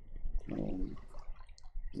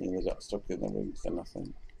 Nearly got stuck in the reed then, I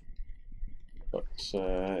think. But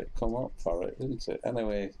it come up for it, didn't it?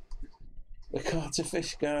 Anyway, we caught a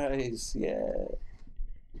fish, guys. Yeah.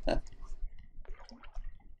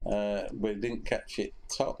 We didn't catch it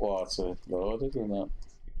topwater though, did we not?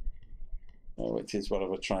 Which is what I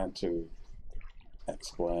was trying to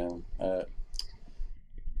explain.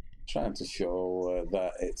 Trying to show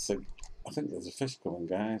that it's a. I think there's a fish coming,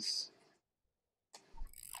 guys.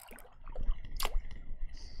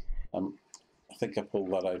 I think I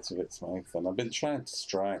pulled that out of its mouth, and I've been trying to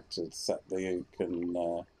strike to set the hook, and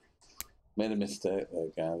made a mistake there,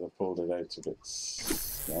 guys. I pulled it out of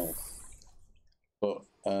its mouth. But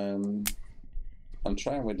I'm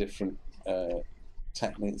trying with different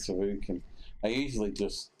techniques of hooking. I usually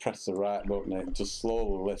just press the right button and it just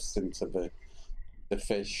slowly lifts into the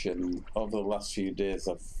fish, and over the last few days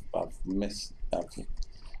I've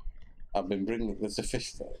been bringing, there's a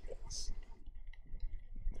fish there, guys.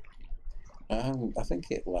 I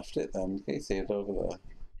think it left it then. Can you see it over there?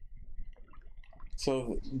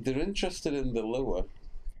 So they're interested in the lure.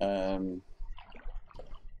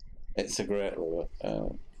 It's a great lure.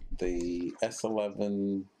 The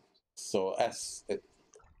S11, so S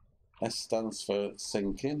stands for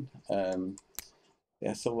sinking. The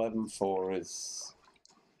S11-4 is,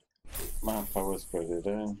 my power's pretty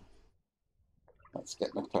down. Let's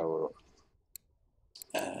get my power up.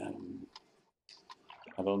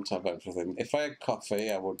 I don't have everything. If I had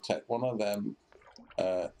coffee, I would take one of them,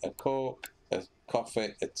 a Coke, a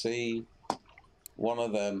coffee, a tea, one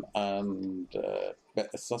of them, and a bit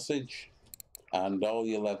of sausage, and all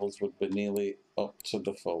your levels would be nearly up to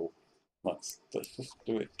the full. Let's just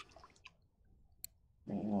do it.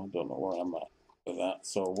 I don't know where I'm at with that.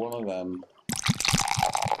 So one of them,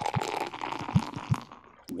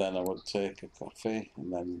 then I would take a coffee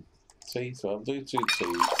and then tea. So I'll do 2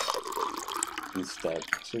 teas instead.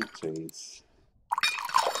 2 teas.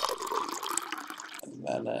 And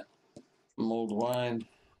then a mulled wine.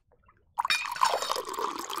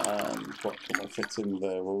 And what can I fit in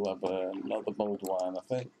there? We'll have another mulled wine, I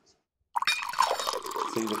think.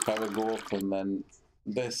 See the power go up, and then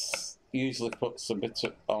this usually puts a bit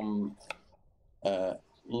on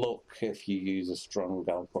luck if you use a strong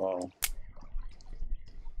alcohol.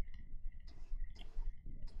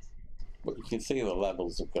 But you can see the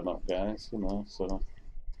levels have gone up, guys, you know, so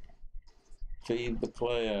feed the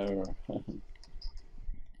player.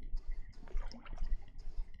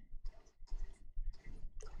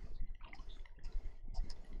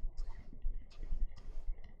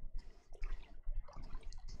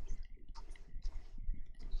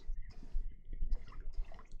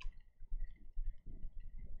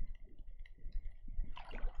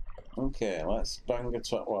 Okay, let's bang a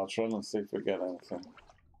topwater on and see if we get anything.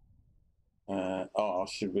 Or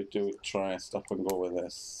should we try stop and go with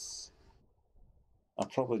this? I'll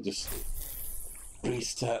probably just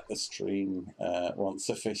restart the stream once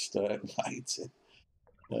the fish start biting.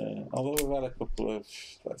 Although we've had a couple of,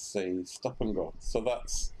 let's see, stop and go. So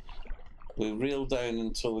that's, we reel down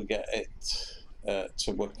until we get it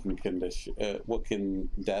to working condition, working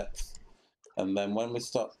depth, and then when we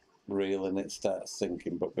stop reeling, it starts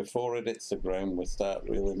sinking. But before it hits the ground, we start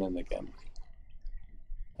reeling in again,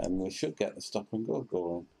 and we should get the stop and go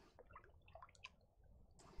going.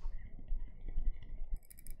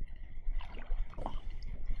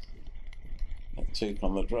 It took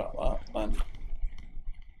on the drop, that man.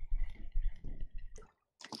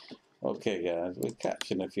 Okay, guys, we're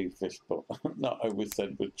catching a few fish, but not how we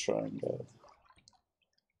said we'd try and go.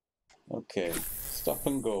 Okay, stop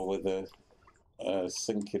and go with a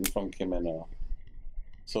sinking funky minnow.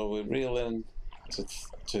 So we reel in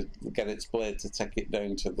to get its blade to take it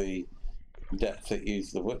down to the depth it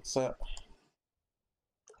used the wicks at.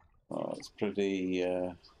 Oh, it's pretty.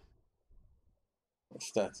 It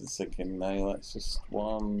started sinking now. Let's just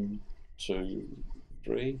 1, 2,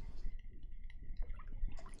 3.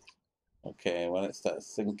 Okay, when it starts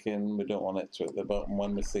sinking, we don't want it to at the bottom.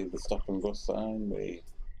 When we see the stop and go sign, we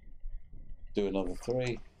do another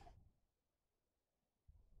 3.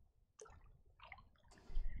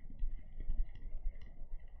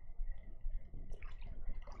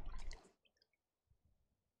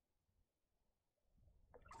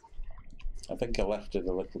 I think I left it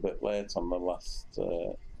a little bit late on the last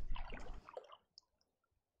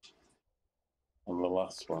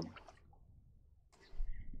one.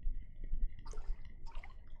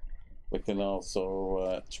 We can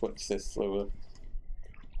also twitch this fluid.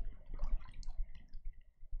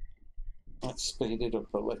 Let's speed it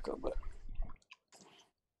up a little bit.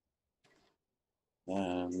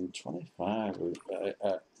 25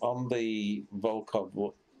 on the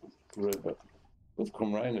Volkhov River. We've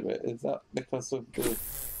come round a bit. Is that because of the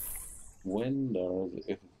wind, or is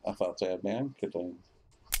it? I thought I had my anchor down.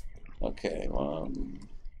 Okay, well,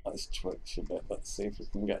 let's twitch a bit. Let's see if we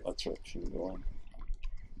can get the twitching going.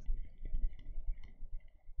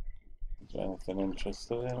 Is there anything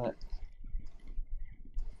interested in it?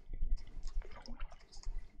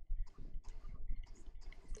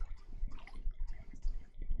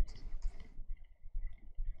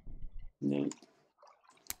 No.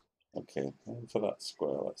 Okay, and for that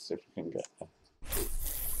square, let's see if we can get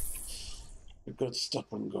a good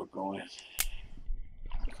stop and go going.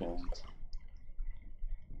 Okay.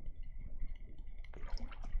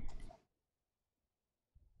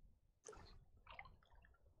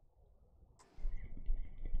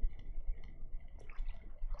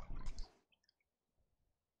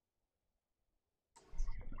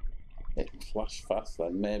 It flashed faster.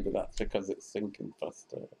 Maybe that's because it's sinking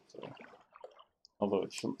faster. So. Although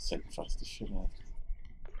it shouldn't sink faster, should it?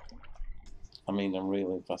 I mean, I'm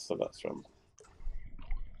reeling faster, that's wrong.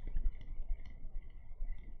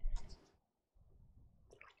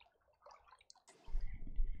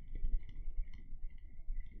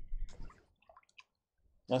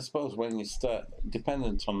 I suppose when you start,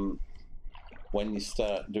 dependent on when you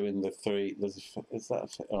start doing the three, is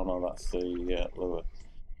that, oh no, that's the lure.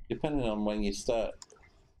 Depending on when you start,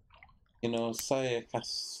 you know, say I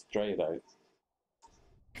cast straight out.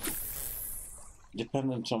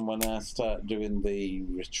 Dependent on when I start doing the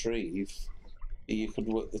retrieve, you could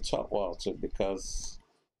work the topWater because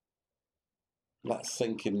that's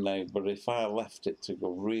sinking now, but if I left it to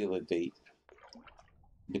go really deep,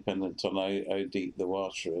 dependent on how deep the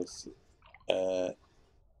water is, so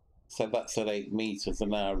that's at 8 meters,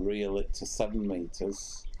 and I reel it to 7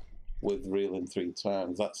 meters with reeling 3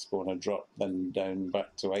 times. That's going to drop then down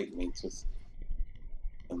back to 8 meters,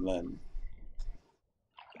 and then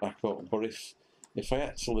back up. But if I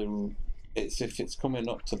actually, if it's coming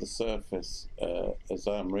up to the surface as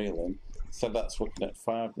I'm reeling, so that's looking at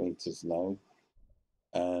 5 meters now,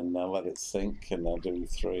 and I let it sink, and I do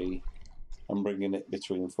 3. I'm bringing it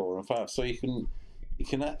between 4 and 5. So you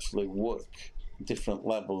can actually work different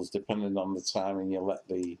levels depending on the timing you let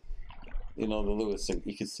the, you know, the lure sink.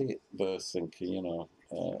 You can see it there sinking, you know.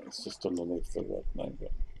 It's just underneath the rod now, but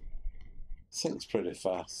it sinks pretty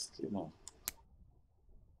fast, you know.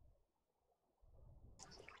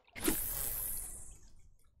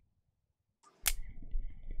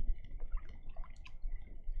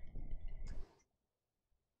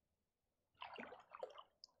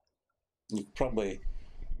 You probably,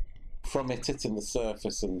 from it hitting the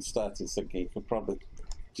surface and starting sinking, you could probably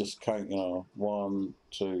just count, you know, 1,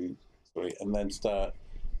 2, 3, and then start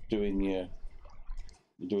doing your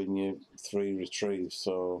 3 retrieves.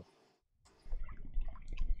 So,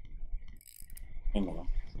 you know.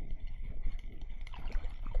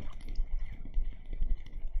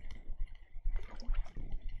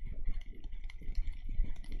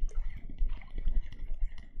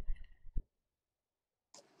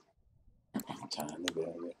 Tiny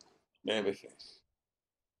baby. Baby fish.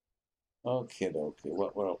 Okay,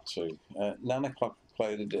 what we're up to. 9 o'clock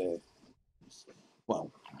play today.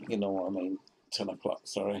 Well, you know what I mean. 10 o'clock,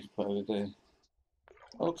 sorry, play today.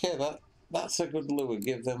 Okay, that's a good lure.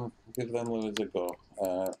 Give them lures a go.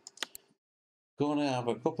 Gonna have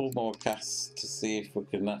a couple more casts to see if we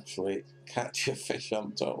can actually catch a fish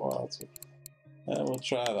on topWater. We'll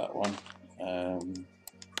try that one.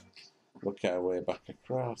 Look our way back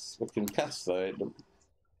across. We can cast there. It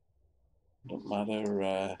don't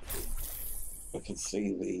matter. We can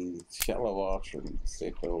see the shallow water and see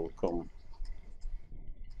if it'll come.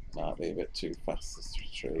 Might be a bit too fast this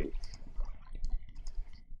retreat.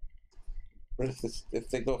 But if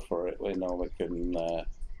they go for it, we know we can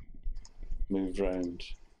move around.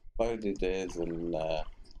 Cloudy days and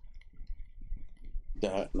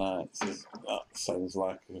dark nights. That sounds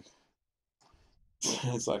like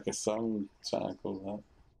it's like a song title, that.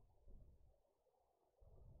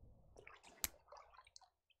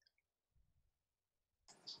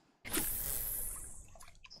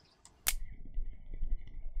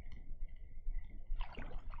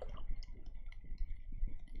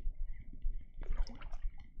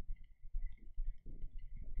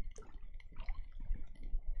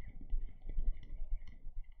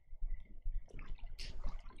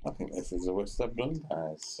 think this is the worst I've done,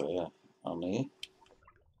 guys, on here.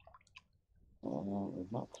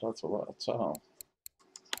 We've not caught a lot at all.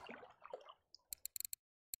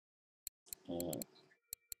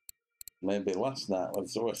 Maybe last night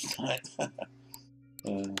was the worst night.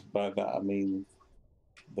 By that I mean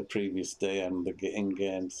the previous day and the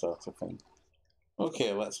in-game sort of thing.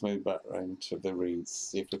 Okay, let's move back round to the reeds,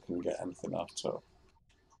 see if we can get anything off top.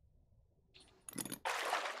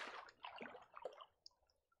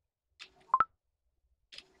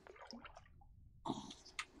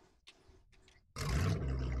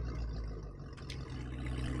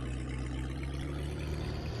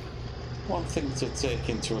 One thing to take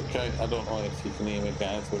into account, I don't know if you can hear me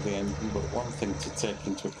guys with the engine, but one thing to take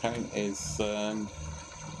into account is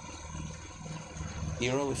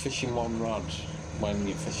you're only fishing one rod when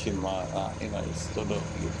you're fishing like that, you know, you're stood up,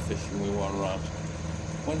 you're fishing with one rod.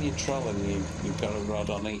 When you're trolling, you've got a rod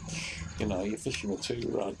on each, you know, you're fishing with two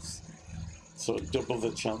rods. So double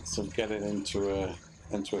the chance of getting into a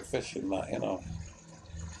fish in that, you know.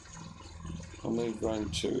 I'll move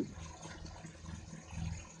round to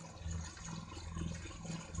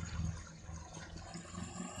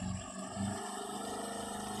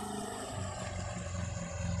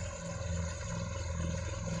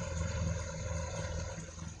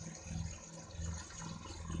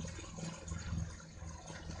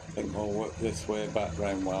I think we'll work this way back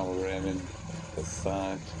round while we're aiming this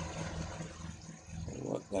side.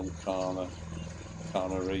 We'll let them corner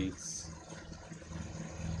reeds.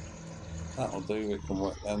 That'll do, we can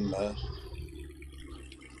work them there.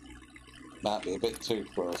 Might be a bit too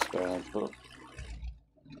close, guys, but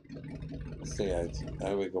see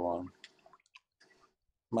how we go on.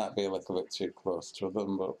 Might be a little bit too close to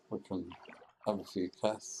them, but we can have a few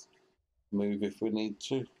casts. Move if we need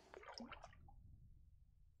to.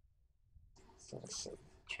 So let's see.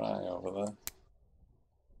 Try over there.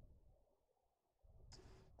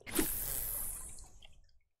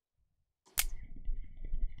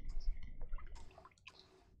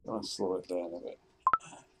 I'm going to slow it down a bit.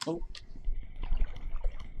 Oh.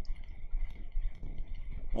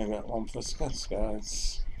 I got one for scuds,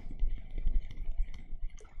 guys.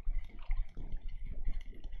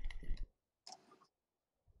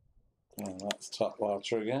 And that's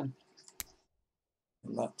topWater again.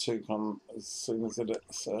 And that took on as soon as it hit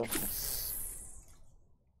the surface.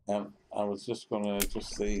 I was just going to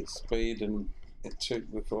adjust the speed and it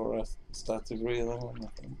took before I started reeling, I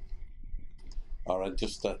think. Or I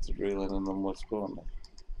just started reeling and then was going to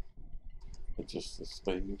adjust the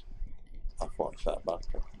speed. I've watched that back.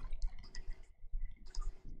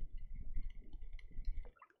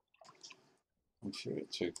 I'm sure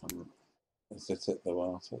it took on as it hit the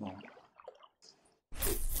water now.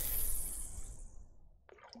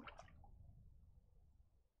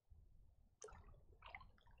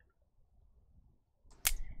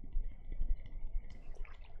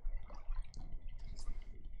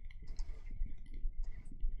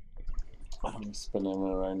 I'm spinning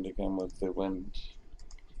around again with the wind.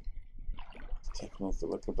 It's taking us a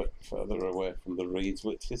little bit further away from the reeds,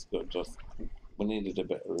 which is good. Just we needed a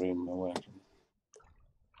bit of room away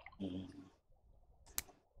from.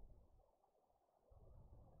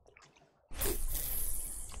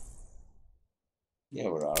 Yeah,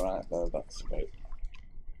 we're alright there, that's about.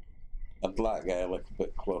 I'd like to get a little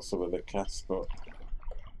bit closer with the cast, but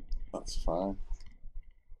that's fine.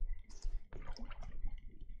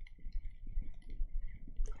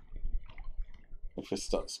 If we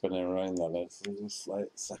stop spinning around then it's a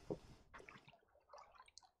slight second.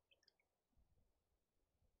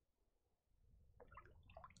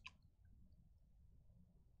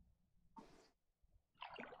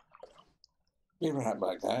 Be right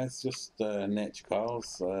back guys, just nature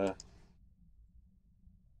calls. I'll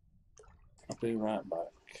be right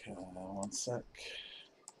back, one sec.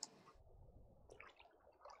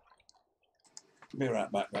 Be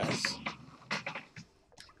right back guys.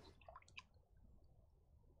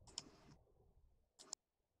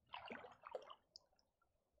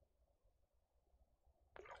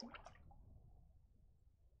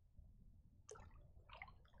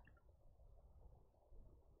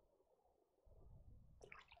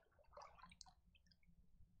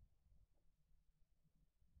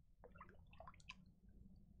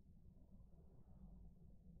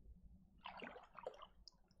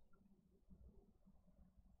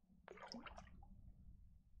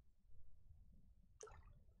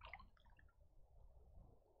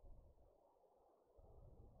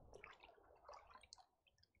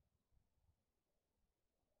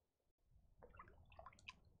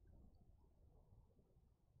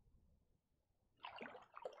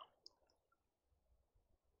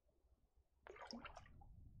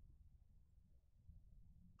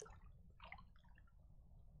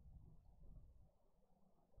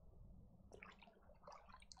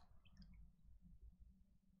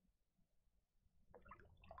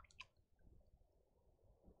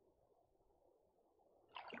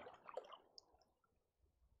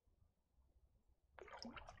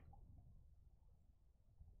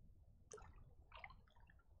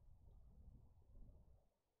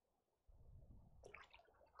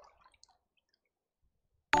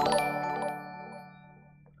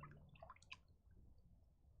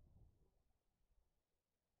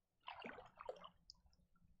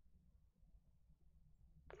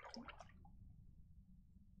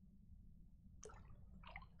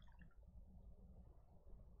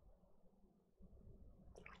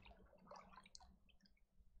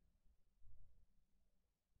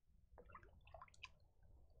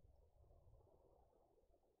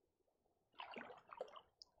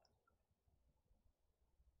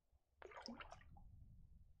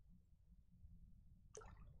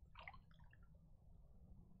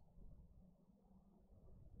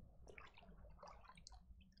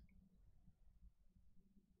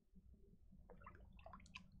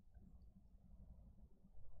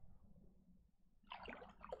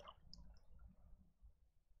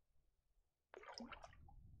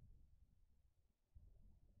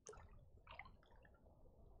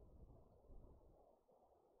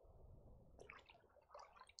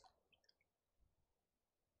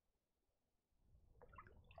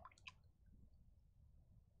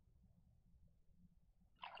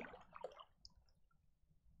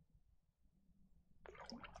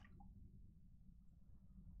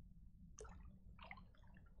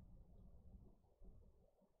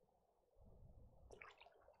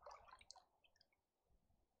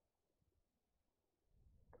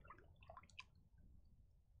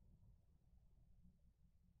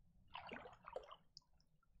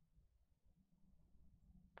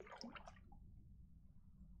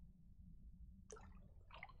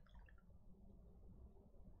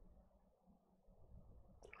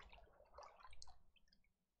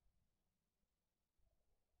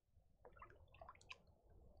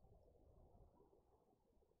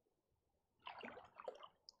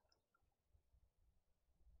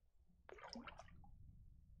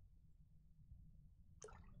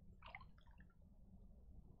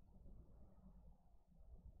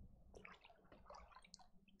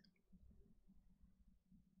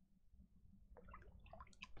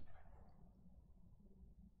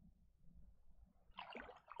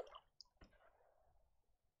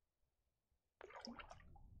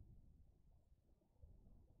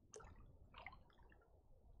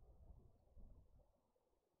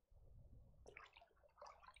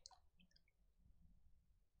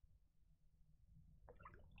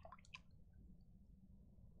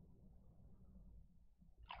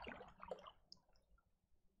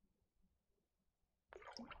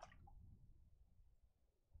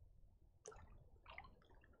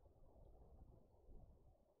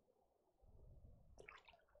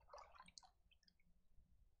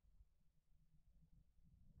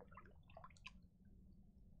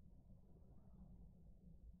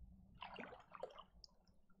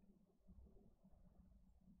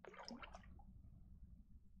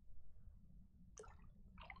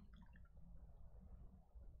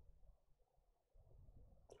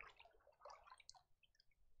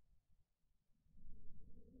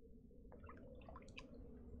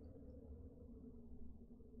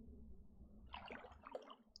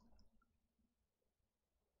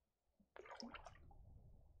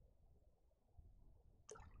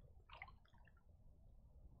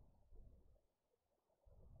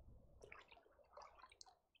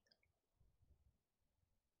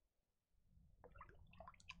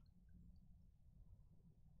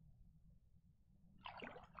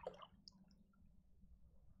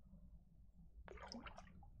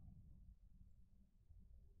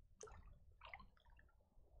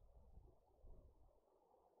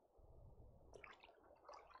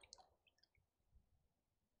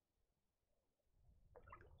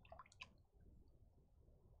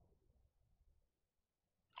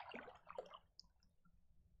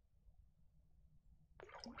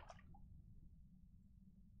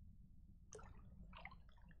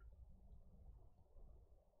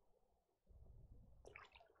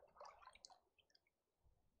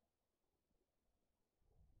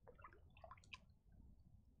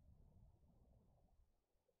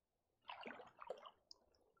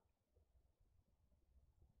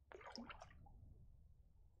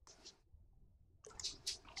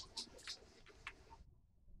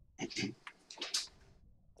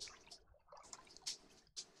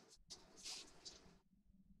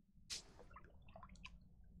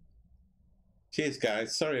 Cheers,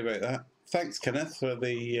 guys. Sorry about that. Thanks, Kenneth, for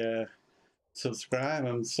the subscribe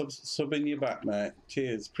and subbing you back, mate.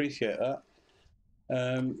 Cheers, appreciate that.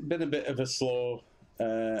 Been a bit of a slow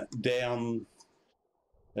day on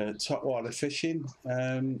topwater fishing.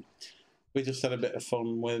 We just had a bit of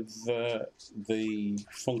fun with the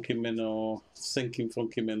funky minnow, sinking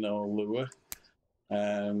funky minnow lure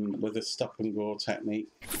with a stop and go technique,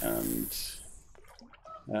 and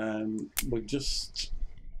we're just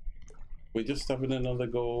having another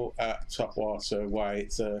go at topwater. Why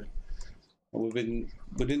it's we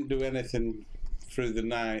didn't do anything through the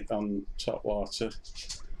night on topwater,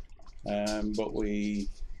 but we've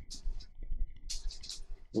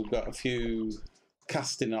got a few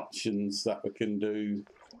casting options that we can do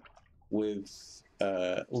with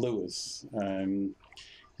lures.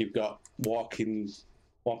 You've got walking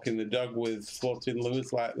the dog with floating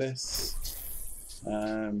lures like this.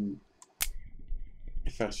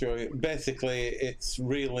 If I show you, basically it's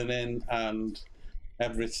reeling in, and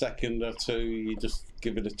every second or two you just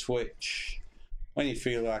give it a twitch. When you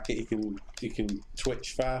feel like it, you can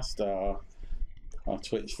twitch fast or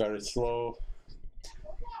twitch very slow.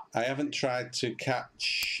 I haven't tried to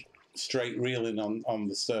catch straight reeling on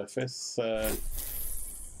the surface. I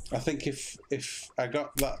think if I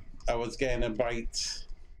got that, I was getting a bite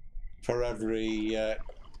for every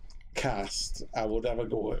cast, I would have a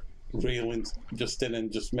go at reeling just in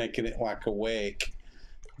and just making it like a wake,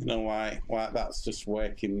 you know, like that's just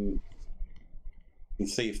waking, and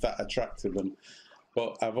see if that attracted them.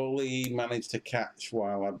 But I've only managed to catch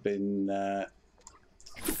while I've been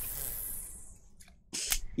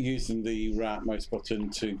using the right mouse button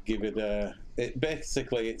to give it a.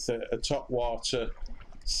 Basically it's a topwater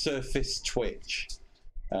surface twitch.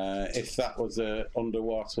 If that was a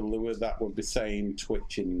underwater lure, that would be saying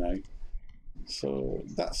twitching now. So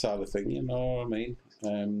that sort of thing, you know what I mean.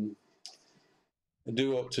 I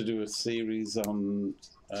do hope to do a series on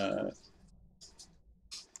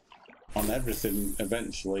everything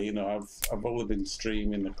eventually. You know, I've only been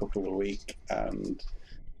streaming a couple of weeks, and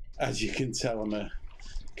as you can tell, I'm a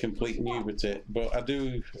complete noob at it. But I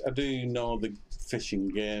do know the fishing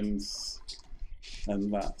games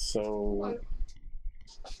and that, so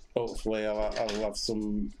hopefully I'll have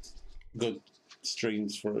some good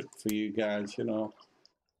streams for you guys. You know,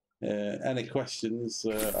 any questions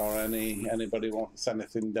or anybody wants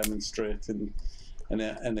anything demonstrating,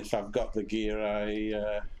 and if I've got the gear,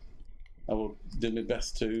 I will do my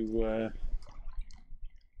best to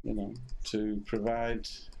you know, to provide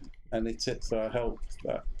any tips or help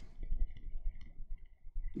that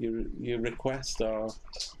you request, or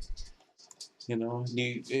you know,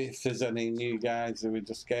 if there's any new guys who are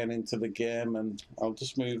just getting into the game, and I'll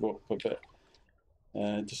just move up a bit.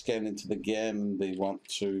 Just getting into the game, they want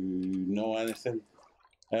to know anything.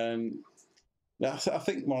 I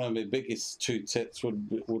think one of my biggest two tips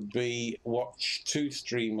would be watch two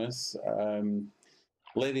streamers,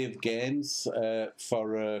 Lady of Games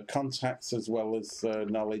for contacts as well as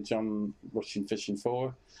knowledge on Russian Fishing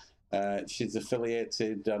 4. She's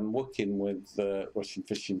affiliated and working with the Russian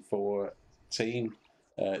Fishing 4 team.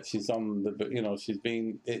 She's on the, you know,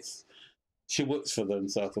 she works for them,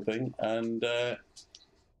 sort of thing, and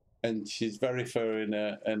she's very fair in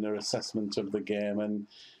her assessment of the game,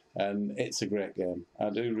 and it's a great game. I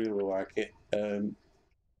do really like it.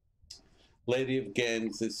 Lady of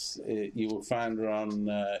Games is you will find her on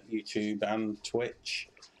YouTube and Twitch.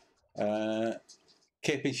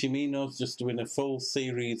 KP Shimino's just doing a full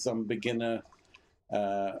series on beginner,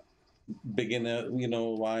 you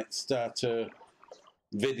know, like starter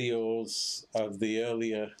videos of the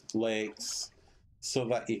earlier lakes, so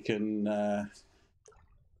that you can.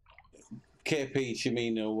 KP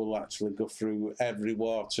Shimino will actually go through every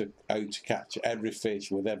water, how to catch every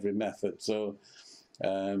fish with every method. So.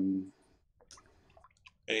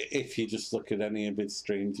 If you just look at any of his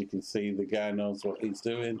streams, you can see the guy knows what he's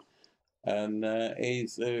doing, and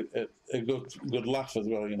he's a good laugh as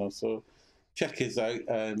well, you know. So check his out.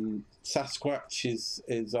 Sasquatch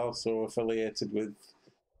is also affiliated with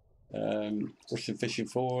Russian Fishing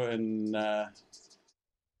 4, and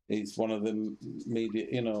he's one of the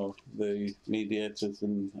the mediators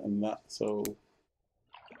and that. So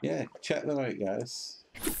yeah, check them out, guys.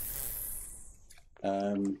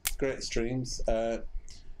 Great streams.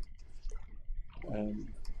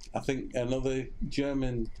 I think another two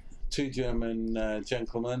German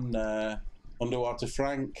gentlemen, Underwater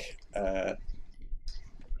Frank,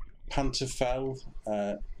 Pantherfell,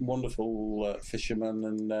 wonderful fishermen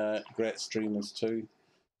and great streamers too.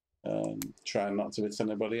 Trying not to hit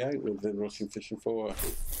anybody out with the Russian Fishing 4.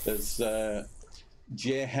 There's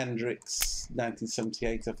J. Hendricks,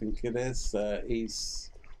 1978, I think it is.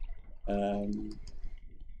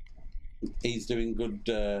 He's doing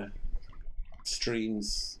good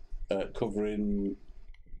streams covering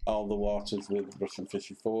all the waters with Russian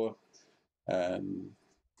Fishing 4. I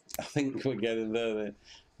think we're getting there.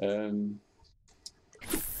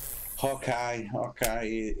 Hawkeye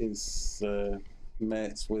is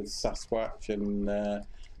mates with Sasquatch, and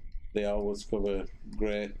they always cover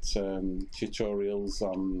great tutorials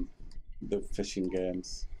on the fishing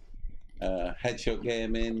games. Headshot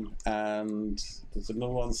Gaming, and there's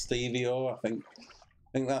another one, Stevie O, I think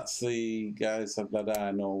that's the guys that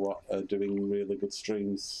I know what are doing really good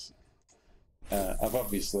streams. I've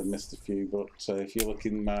obviously missed a few, but if you look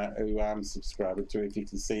in who I'm subscribing to, if you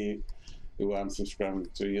can see who I'm subscribing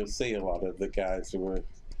to, you'll see a lot of the guys who are,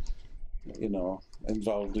 you know,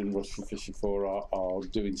 involved in Russian Fishing 4 or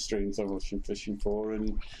doing streams on Russian Fishing 4,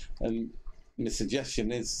 and my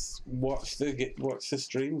suggestion is watch the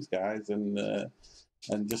streams, guys, and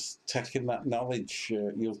just taking that knowledge,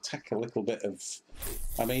 you'll take a little bit of,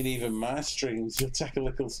 I mean, even my streams, you'll take a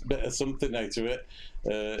little bit of something out of it.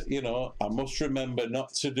 You know, I must remember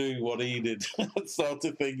not to do what he did, sort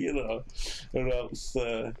of thing, you know, or else,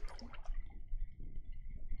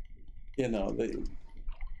 you know,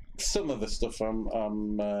 some of the stuff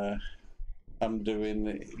I'm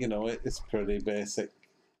doing, you know, it's pretty basic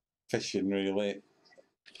fishing, really.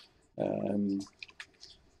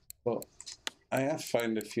 But I have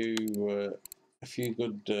found a few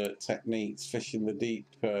good techniques fishing the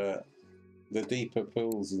deeper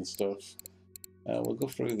pools and stuff. We'll go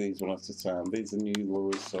through these one at a time. These are new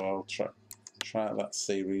lures, so I'll try that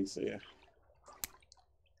series here.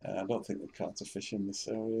 I don't think we've caught a fish in this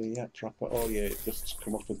area yet proper. Oh yeah, it just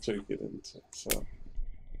come up and took it, didn't it? So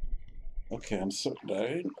okay, I'm sucked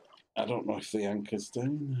down. I don't know if the anchor's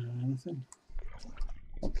down or anything.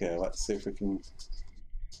 Okay, let's see if we can.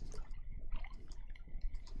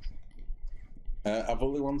 I've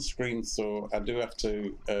only one screen, so I do have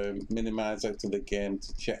to minimise out of the game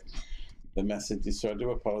to check the messages. So I do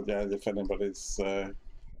apologise if anybody's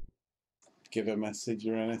give a message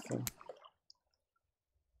or anything.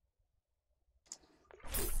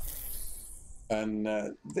 And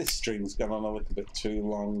this stream's gone on a little bit too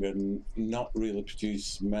long and not really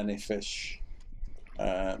produced many fish.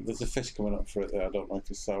 There's a fish coming up for it there. I don't know if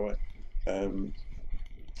you saw it.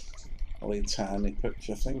 Only a tiny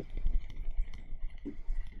picture, I think.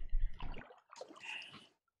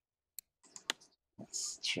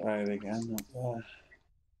 Let's try it again up there.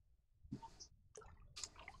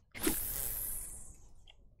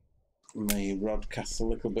 My rod casts a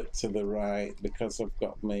little bit to the right because I've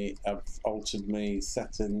altered my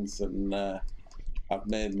settings, and I've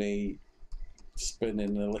made me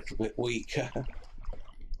spinning a little bit weaker.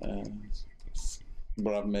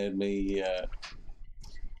 But I've made me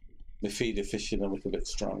my feeder fishing a little bit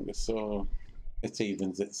stronger, so it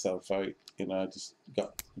evens itself out. You know, I just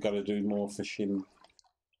got to do more fishing.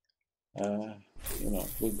 You know,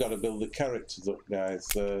 we've got to build the characters up, guys.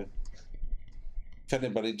 If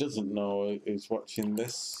anybody doesn't know who's watching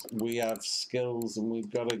this, we have skills, and we've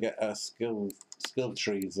got to get our skill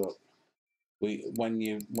trees up. When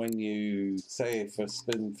you say for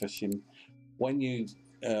spin fishing, when you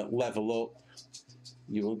level up,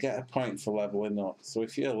 you will get a point for leveling up. So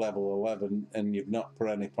if you're level 11 and you've not put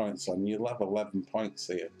any points on, you'll have 11 points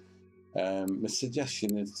here. My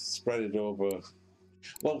suggestion is to spread it over.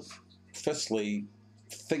 Well, firstly,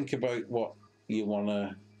 think about what you want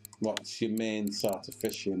to, what's your main sort of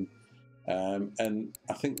fishing. And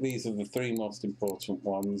I think these are the three most important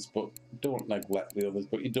ones, but don't neglect the others,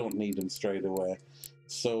 but you don't need them straight away.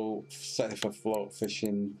 So say for float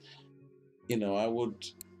fishing, you know, I would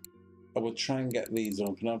try and get these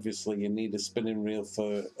up, and obviously you need a spinning reel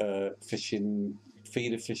for fishing,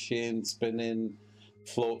 feeder fishing, spinning,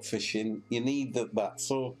 float fishing. You need that.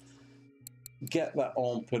 So get that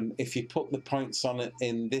open. If you put the points on it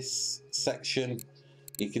in this section,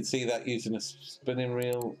 you can see that using a spinning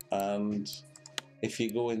reel, and if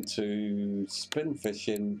you go into spin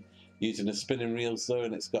fishing using a spinning reels there,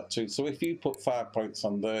 and it's got two. So if you put 5 points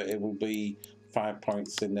on there, it will be 5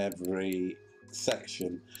 points in every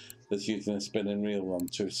section that's using a spinning reel on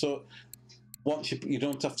too. So once you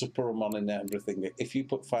don't have to put them on in everything. If you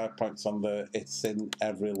put 5 points on there, it's in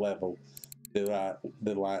every level. They're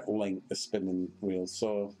like linked the spinning reel.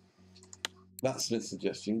 So that's my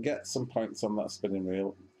suggestion. Get some points on that spinning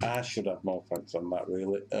reel. I should have more points on that,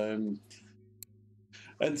 really.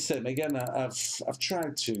 And same again. I've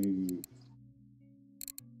tried to,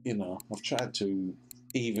 you know,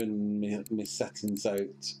 even my settings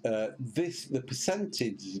out. The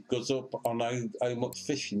percentage goes up on how much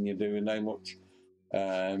fishing you're doing, how much.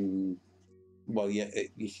 Well, yeah,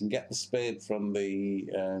 you can get the spade from the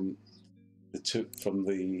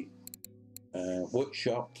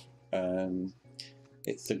workshop.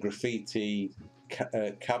 It's the graffiti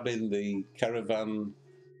cabin, the caravan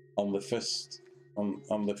on the first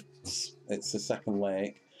it's the second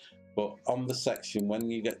lake, but on the section when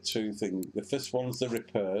you get two things, the first one's the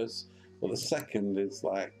repairs, but the second is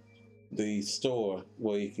like the store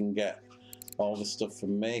where you can get all the stuff for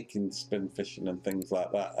making spin fishing and things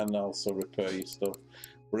like that, and also repair your stuff.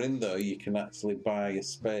 But in there you can actually buy a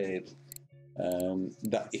spade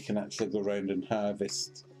that you can actually go around and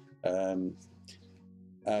harvest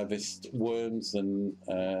worms and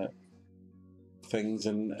things,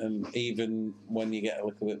 and even when you get a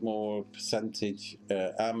little bit more percentage,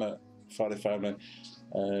 I'm at 45 now,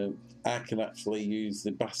 I can actually use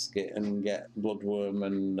the basket and get bloodworm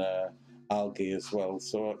and algae as well,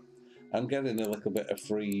 so I'm getting a little bit of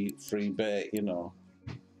free bait, you know.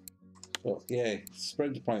 But yeah,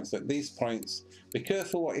 spread the points. Like these points, be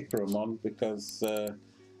careful what you put them on, because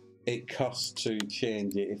it costs to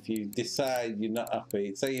change it. If you decide you're not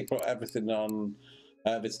happy, say you put everything on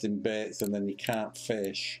harvesting baits and then you can't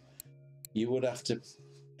fish, you would have to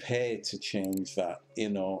pay to change that, you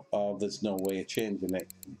know, or there's no way of changing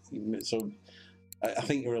it. So I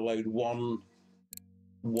think you're allowed one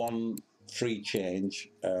free change,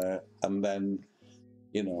 and then,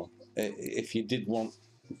 you know, if you did want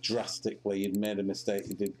drastically, you'd made a mistake,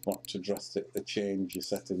 you did want to drastically change your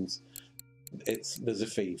settings, there's a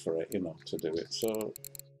fee for it, you know, to do it. So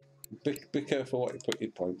be careful what you put your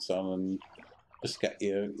points on, and just get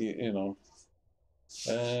you know.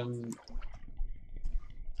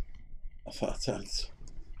 I thought I'd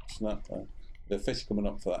snap that. The fish coming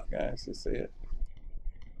up for that, guys. You see it?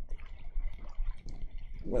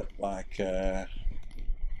 Look like eyed.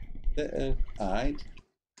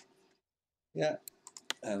 Yeah,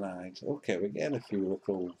 an eyed. Okay, we're getting a few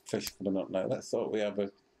little fish coming up now. Let's hope we have a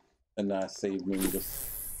nice evening, just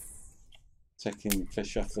taking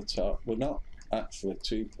fish off the top. We're not actually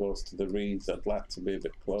too close to the reeds. I'd like to be a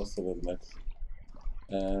bit closer than this.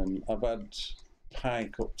 I've had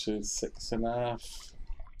pike up to 6.5.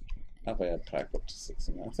 Have I had pike up to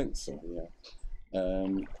 6.5? I think so, yeah.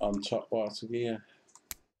 On topWater gear,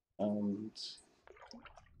 and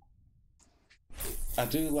I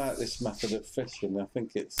do like this method of fishing. I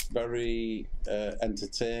think it's very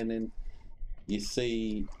entertaining. You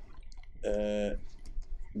see the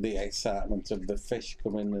excitement of the fish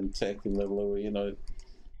coming and taking the lure, you know.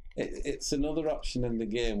 It's another option in the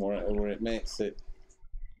game where it makes it,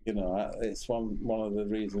 you know, it's one of the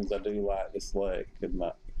reasons I do like this lake, and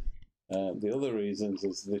that. The other reasons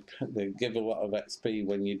is they give a lot of XP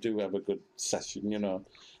when you do have a good session, you know.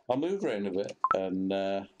 I'll move around a bit, and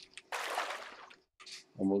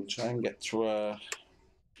we'll try and get to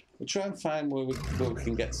we'll try and find where we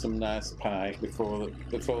can get some nice pike before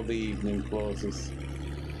the evening closes.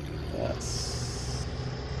 Let's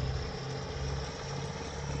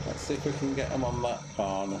see if we can get them on that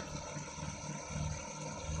corner.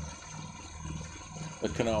 We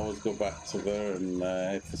can always go back to there, and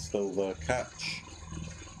if they're still there, catch.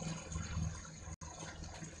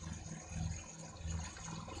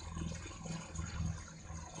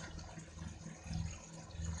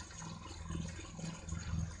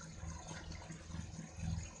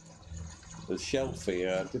 The shelf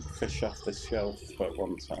here, I did fish off the shelf at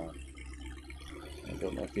one time. I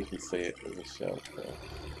don't know if you can see it, there's a shelf there.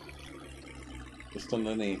 just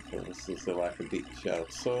underneath us is like a deep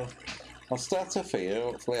shelf. So I'll start off here.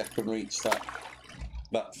 Hopefully I can reach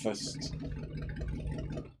that first.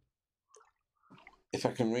 If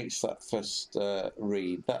I can reach that first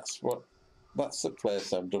reed, that's the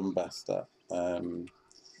place I've done best at.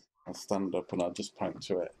 I'll stand up and I'll just point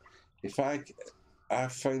to it. If I've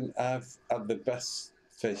had the best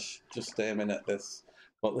fish just aiming at this,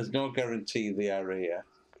 but there's no guarantee the area.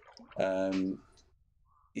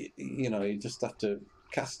 You know, you just have to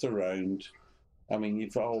cast around. I mean,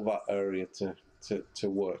 you've got all that area to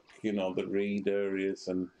work. You know, the reed areas,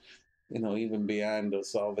 and you know, even behind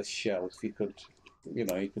us, all this shelf. You could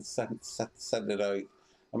send it out.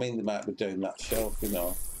 I mean, they might be doing that shelf, you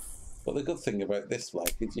know. But the good thing about this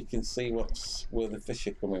lake is you can see where the fish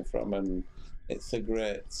are coming from, and it's a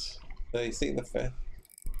great. There you see the fish.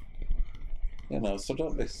 You know, so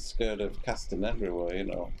don't be scared of casting everywhere. You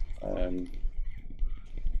know.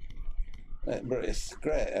 But it's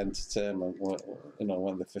great entertainment, you know,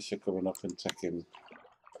 when the fish are coming up and taking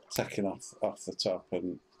off the top,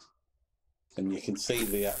 and you can see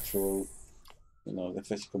the actual, you know, the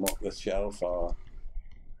fish come up the shelf or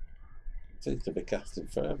seems to be casting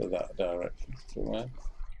further that direction somewhere.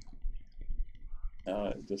 No,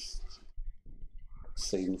 it just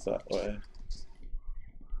seems that way.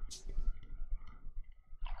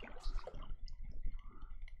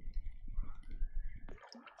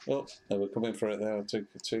 Oh, they were coming for it there. I took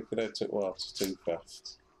it out at water too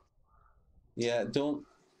fast. Yeah, don't.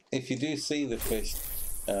 If you do see the fish,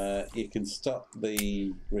 you can stop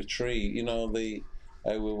the retrieve. You know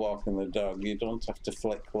how we're walking the dog. You don't have to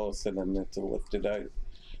flick close in and to lift it out.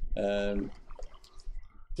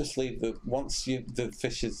 Just leave once the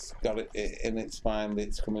fish has got it in its mind,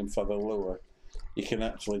 it's coming for the lure. You can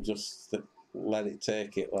actually just let it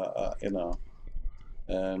take it like that, you know.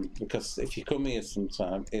 Because if you come here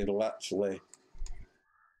sometime, it'll actually,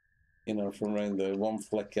 you know, from around the one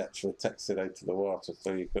flick actually takes it out of the water,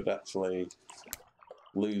 so you could actually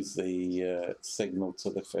lose the signal to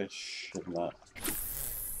the fish and that.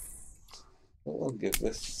 But we'll give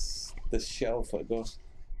this shelf a go.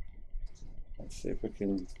 Let's see if we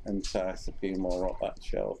can entice a few more up that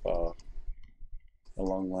shelf or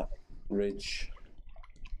along that ridge.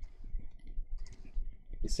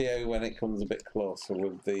 You see how when it comes a bit closer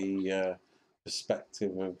with the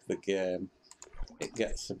perspective of the game, it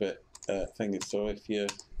gets a bit thingy. So if you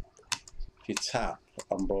tap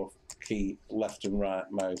on both key left and right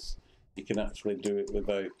mouse, you can actually do it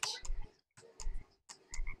without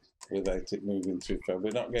it moving too far.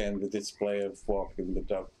 We're not getting the display of walking the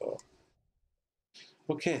dog though.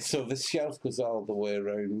 Okay, so the shelf goes all the way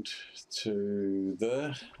around to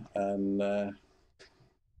there, and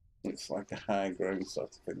it's like a high ground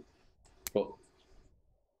sort of thing. But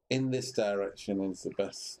in this direction is the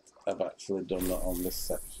best I've actually done that on this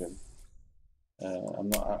section.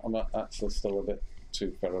 I'm actually still a bit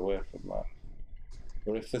too far away from that.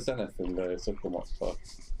 But if there's anything there, it'll come up for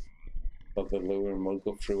the lure, and we'll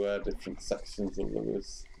go through our different sections of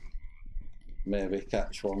lures. Maybe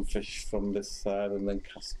catch one fish from this side and then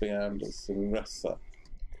cast behind us and rest that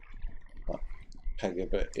peg a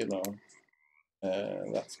bit, you know.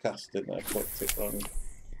 That's casting, I clicked it wrong.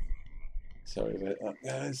 Sorry about that,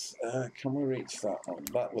 guys. Can we reach that one?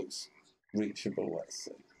 That looks reachable, let's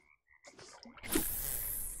see.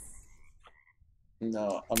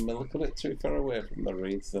 No, I'm a little bit too far away from the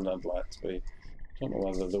reeds than I'd like to be. I don't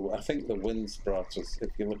know whether I think the wind's brought us,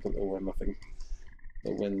 if you look at the wind, I think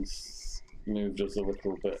the wind's moved us a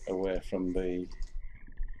little bit away from the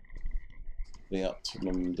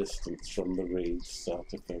optimum distance from the reeds,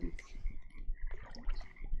 sort of thing.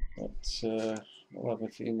 But we'll have a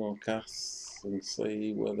few more casts and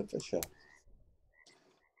see where the fish are.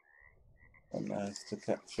 And nice to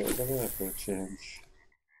capture over there for a change.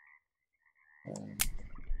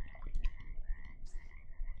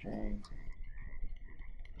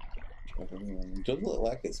 It doesn't look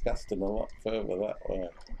like it's casting a lot further that way.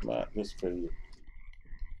 Might just be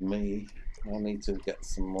me. I need to get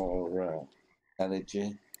some more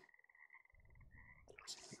energy.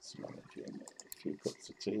 Get some energy in there. A few cups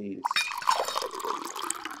of tea.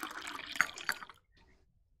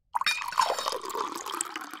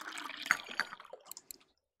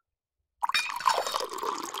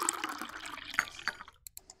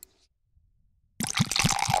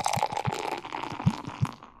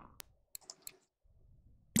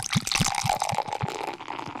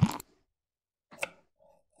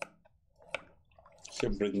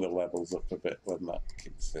 Should bring the levels up a bit when that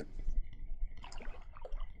kicks in.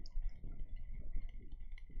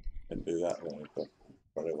 And do that way, but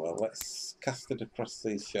very well. Let's cast it across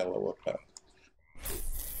these shallower parts.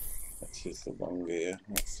 stretches along here.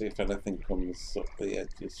 Let's see if anything comes up the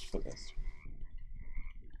edges for this.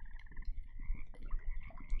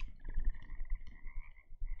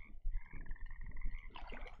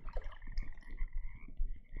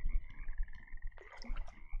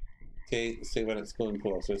 Okay, see when it's going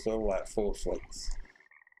closer. It's all like 4 flicks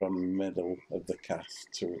from the middle of the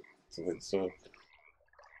cast to it. So,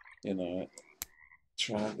 you know,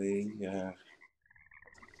 try the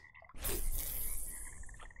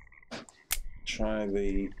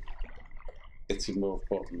hitting both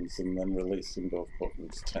buttons and then releasing both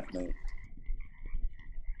buttons technique.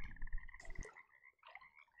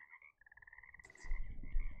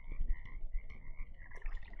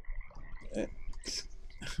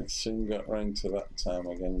 It soon got round to that time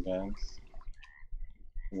again, guys.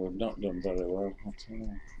 We've not done very well at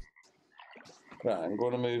all. Right, I'm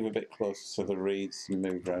going to move a bit closer to the reeds and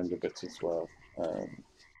move around a bit as well.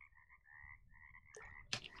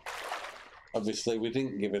 Obviously, we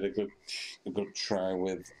didn't give it a good try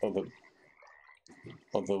with other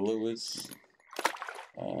lures.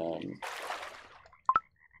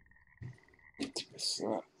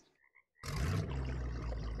 So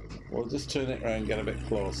we'll just turn it around, get a bit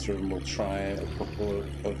closer, and we'll try a couple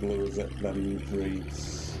of lures at them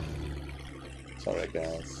reeds. Sorry,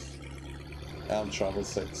 guys. I'm travel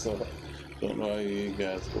sick, so don't know how you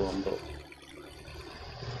guys go on, but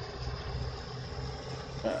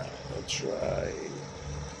I'll try.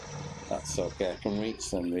 That's okay. I can reach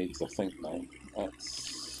some reeds, I think, now.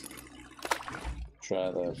 Let's try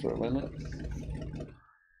there for a minute.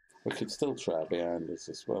 We could still try behind us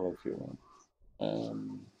as well if you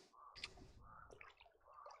want.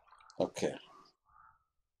 Okay.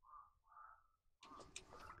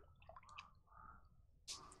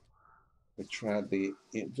 We tried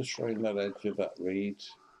just around that edge of that reed.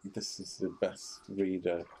 This is the best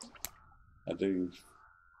reader. I do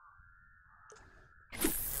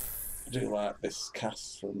like this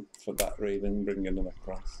cast for that reed and bringing them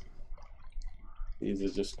across. These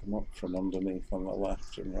have just come up from underneath on the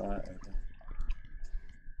left and right.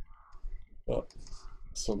 But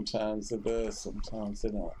sometimes they're there, sometimes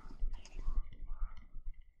they're not.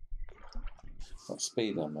 What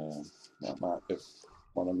speed am I on? That might be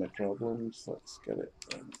one of my problems. Let's get it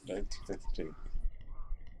down to 50.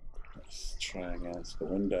 Let's try again. It's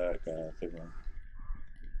going dark, guys, again.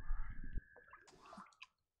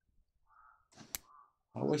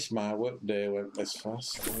 I wish my work day went this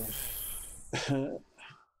fast.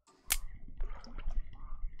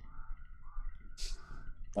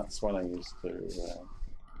 That's when I used to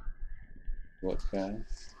work,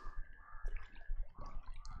 guys.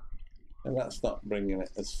 And that's not bringing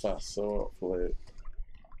it as fast, so hopefully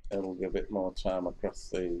it'll give it more time across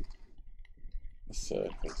the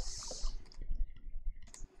surface.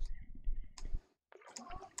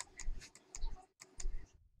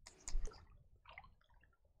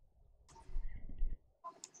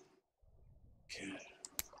 Okay.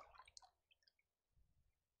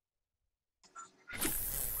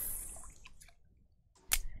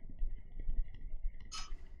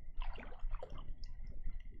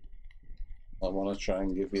 I want to try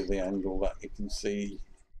and give you the angle that you can see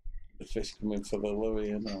the fish coming for the lure,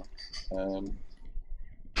 you know.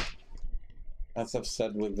 As I've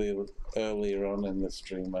said with earlier on in the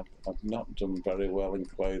stream, I've not done very well in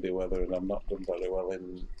cloudy weather, and I've not done very well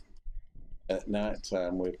at night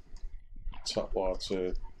time with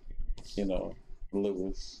topWater, you know,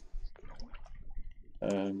 lures.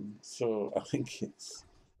 So I think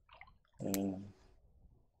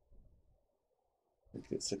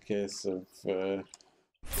it's a case of the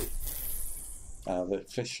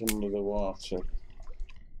fish under the water,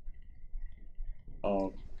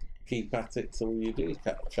 or keep at it till you do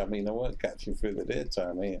catch. I mean, I won't catch you through the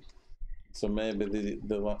daytime here, so maybe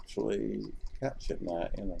they'll actually catch at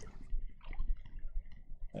night, you know.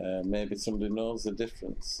 Maybe somebody knows the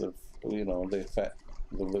difference of, you know, the effect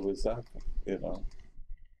the lures have, you know.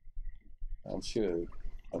 I'm sure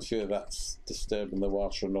that's disturbing the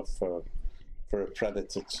water enough for a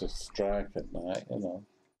predator to strike at night, you know.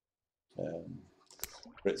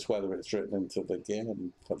 But it's whether it's written into the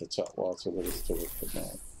game for the topWater that it's to work at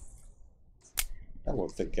night. I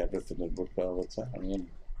would think everything would work all the time, you know.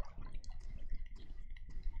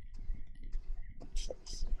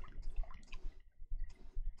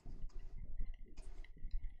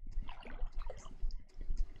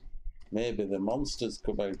 Maybe the monsters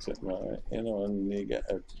come out at night, you know, and you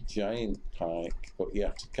get a giant pike, but you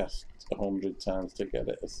have to cast 100 times to get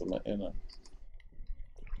it or something, you know.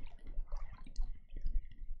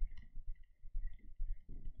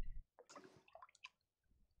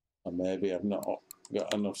 Or maybe I've not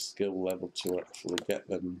got enough skill level to actually get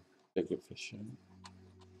them bigger fish.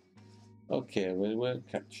 Okay, we weren't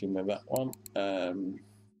catching with that one.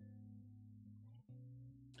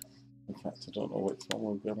 In fact, I don't know which one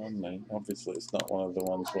we've got on now. Obviously, it's not one of the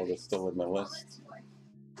ones where they're still in the list.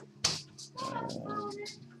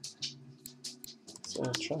 So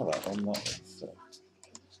let's try that one. That's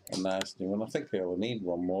a nice new one. I think I only need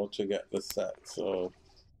one more to get the set. So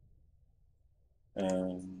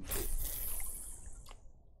I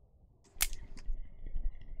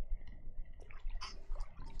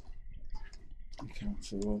can't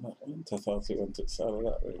see where that went. I thought it went outside of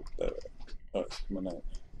that route. There. Oh, it's coming out.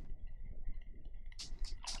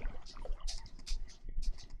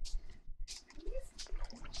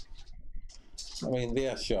 I mean, they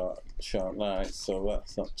are short nights, so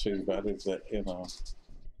that's not too bad, is it? You know.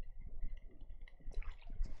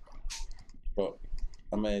 But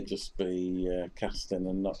I may just be casting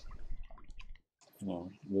and not, you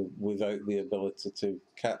know, without the ability to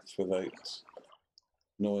catch, without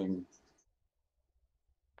knowing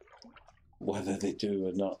whether they do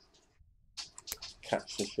or not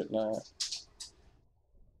catch fish at night.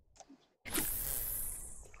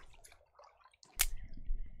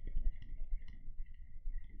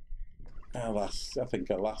 I think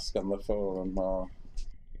I'll ask on the forum or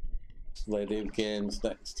Lady of Games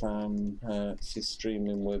next time she's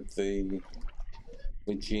streaming with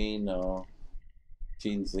Jean, or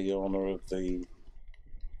Jean's the owner of the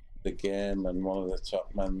game and one of the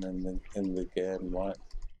top men in the game. Like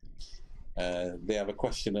they have a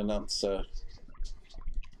question and answer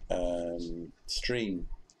stream.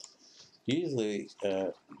 Usually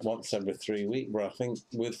once every 3 weeks, but I think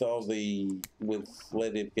with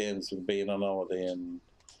Lady of Games being on holiday and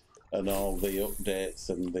all the updates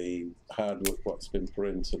and the hard work what's been put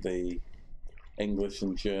into the English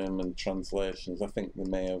and German translations, I think they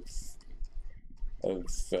may have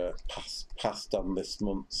passed on this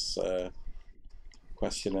month's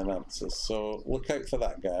question and answers. So look out for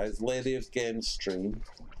that, guys. Lady of Games stream.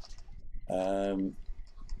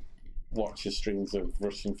 Watch your streams of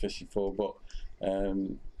Russian Fishing 4, but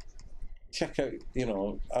check out, you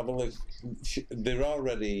know, have a look. They're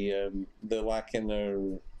already they're like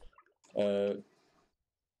in they're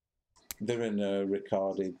in a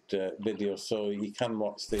recorded video, so you can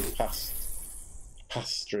watch the past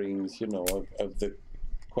streams, you know, of the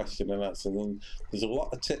question and answer. And there's a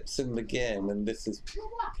lot of tips in the game, and this is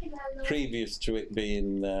previous to it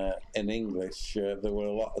being in English. There were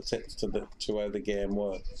a lot of tips to how the game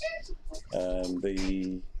works.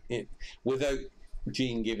 Without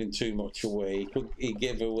Gene giving too much away, he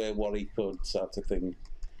gave away what he could, sort of thing.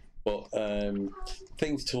 But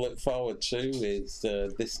things to look forward to is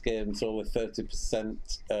this game's only 30%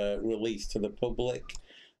 released to the public.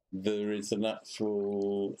 There is another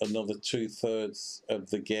 2/3 of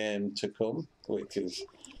the game to come, which is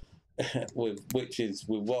with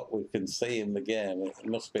what we can see in the game. It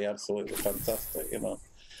must be absolutely fantastic, you know.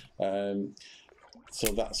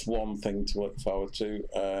 So that's one thing to look forward to.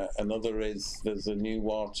 Another is there's a new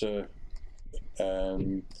water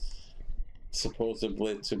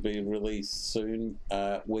supposedly to be released soon,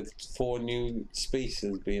 with 4 new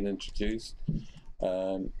species being introduced.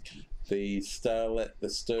 The starlet, the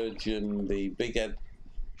sturgeon, the big-head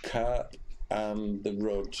carp, and the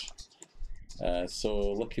rudd.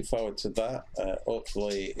 So looking forward to that.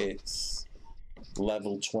 Hopefully it's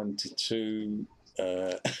level 22.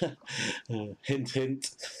 Hint,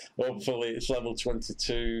 hint. Hopefully it's level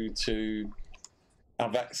 22 to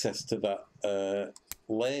have access to that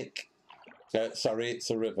lake. Sorry, it's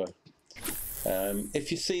a river.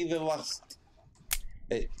 If you see the last,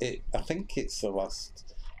 I think it's the last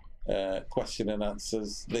question and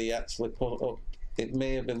answers they actually put up. It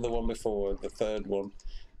may have been the one before, the third one.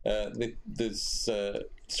 There's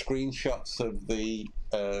screenshots of the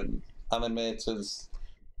animator's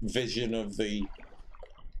vision of the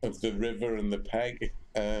river and the peg.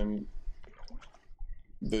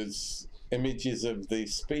 There's images of the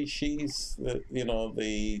species, you know,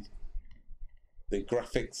 the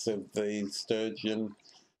graphics of the sturgeon,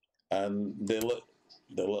 and they look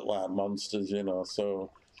like monsters, you know.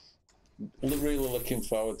 So really looking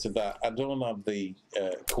forward to that. I don't have the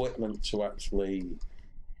equipment to actually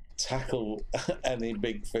tackle any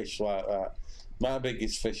big fish like that. My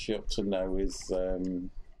biggest fish up to now is a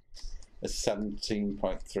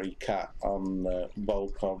 17.3 cat on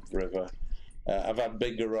Volkhov River. I've had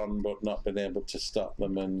bigger on, but not been able to stop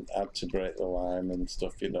them and had to break the line and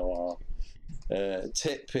stuff, you know.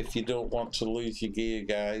 Tip, if you don't want to lose your gear,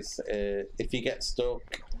 guys, if you get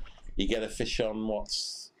stuck, you get a fish on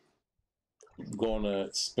what's going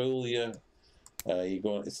to spool you.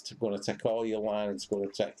 It's going to take all your line. It's going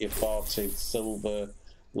to take your 40 silver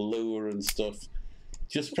lure and stuff,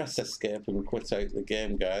 just press escape and quit out the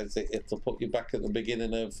game, guys. It'll put you back at the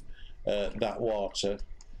beginning of that water,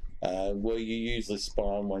 where you usually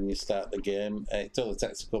spawn when you start the game. It only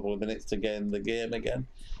takes a couple of minutes to get in the game again,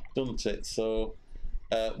 doesn't it? So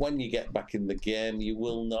when you get back in the game, you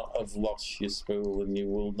will not have lost your spool, and you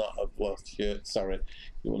will not have lost your,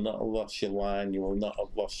 you will not have lost your line, you will not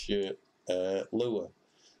have lost your lure.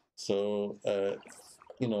 So,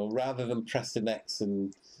 you know, rather than pressing X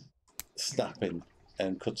and snapping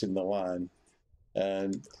and cutting the line,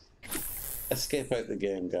 escape out the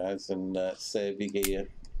game, guys, and save your gear.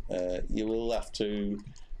 You will have to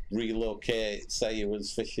relocate. Say you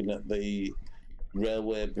was fishing at the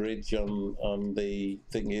railway bridge on the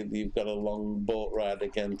thing, you've got a long boat ride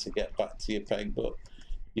again to get back to your peg, but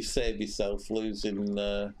you save yourself losing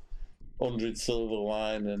 100 silver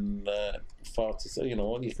line and 40, so you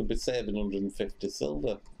know, you could be saving 150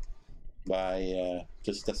 silver by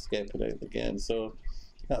just escaping out the game. So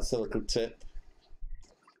that's a little tip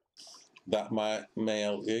that may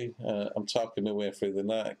help you. I'm talking my way through the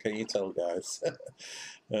night, can you tell, guys?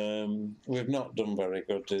 We've not done very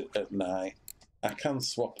good at night. I can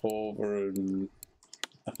swap over, and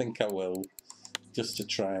I think I will, just to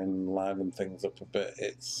try and liven things up a bit.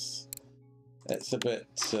 It's a bit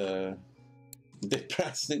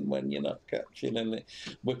depressing when you're not catching, and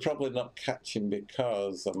we're probably not catching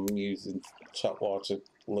because I'm using topwater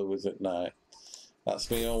lures at night. That's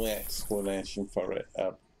my only explanation for it.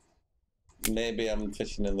 Maybe I'm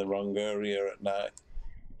fishing in the wrong area at night.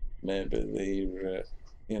 Maybe the,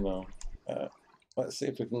 you know, let's see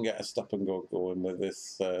if we can get a stop and go going with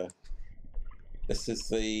this. This is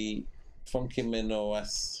the Funky Min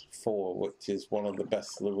OS 4, which is one of the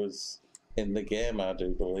best lures in the game, I do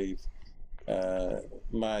believe.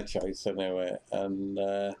 My choice, anyway. And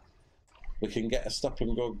we can get a stop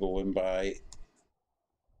and go going by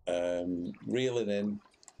reeling in,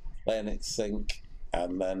 letting it sink,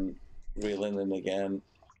 and then reeling in again,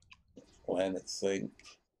 letting it sink.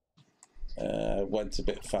 Went a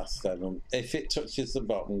bit fast then. If it touches the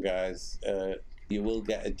bottom, guys, you will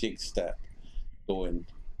get a jig step going,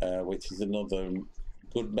 which is another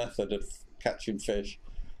good method of catching fish.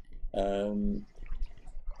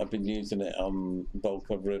 I've been using it on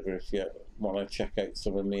Volkov River if you want to check out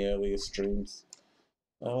some of my earlier streams.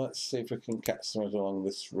 Let's see if we can catch something along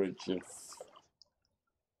this ridge of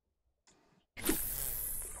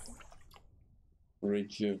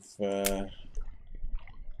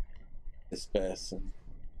this basin.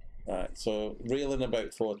 Right, so reeling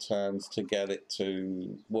about 4 times to get it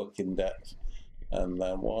to working depth, and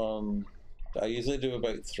then one. I usually do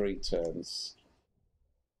about 3 turns.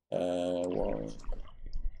 1,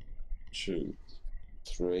 2,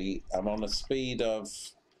 3. I'm on a speed of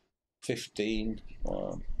 15.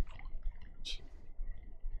 1, 2,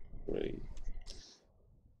 3.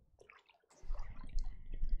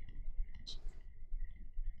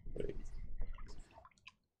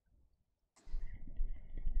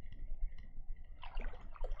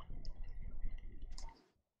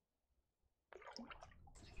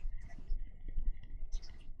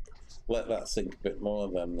 Let that sink a bit more,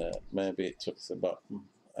 then maybe it touched the bottom.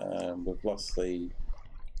 We've lost the.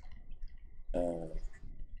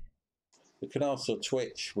 We can also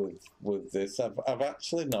twitch with this. I've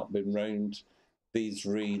actually not been round these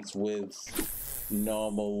reeds with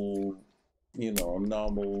normal, you know,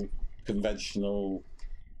 normal conventional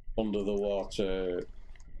under the water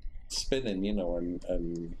spinning, you know,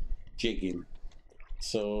 and jigging.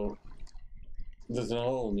 So there's a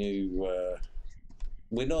whole new.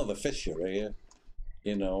 We know the fish are here,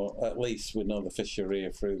 you know, at least we know the fish are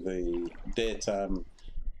here through the daytime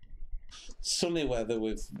sunny weather.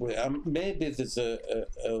 Maybe there's a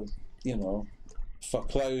you know, for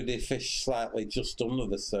cloudy fish slightly just under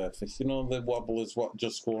the surface, you know, the wobblers what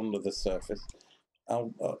just go under the surface.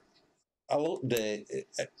 I'll update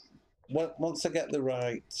it. Once I get the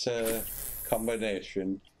right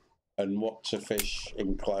combination and what to fish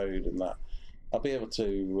in cloud and that, I'll be able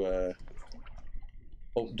to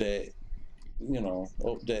update, you know,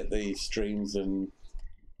 update the streams, and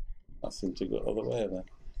I seem to go the other way then.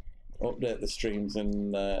 Update the streams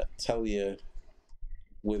and tell you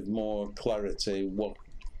with more clarity what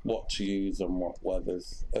to use and what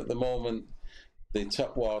weathers. At the moment, the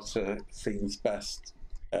topwater seems best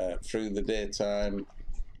through the daytime.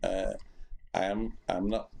 I'm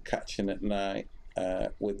not catching at night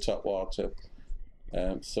with topwater.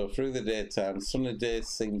 So through the daytime, sunny days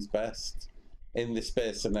seems best in this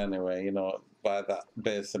basin anyway. You know, by that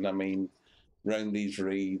basin I mean round these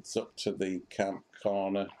reeds up to the camp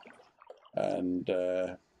corner, and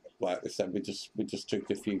like we said, we just took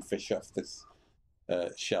a few fish off this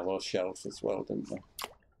shallow shelf as well, didn't they?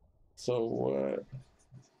 So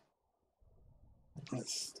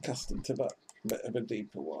let's cast into that bit of a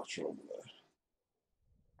deeper water over there.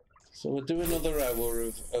 So we'll do another hour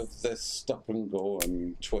of this stop and go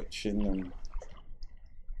and twitching,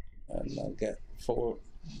 and I'll get forward.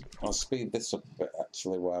 I'll speed this up a bit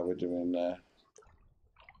actually while we're doing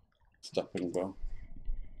stop and go.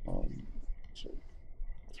 1, 2,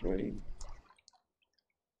 3.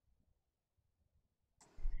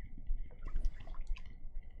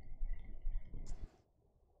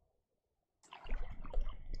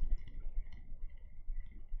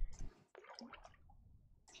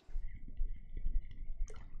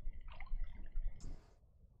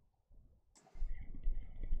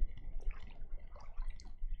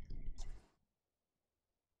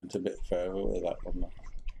 It's a bit further with that one now.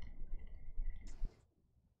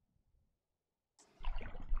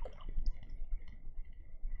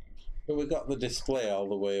 But we got the display all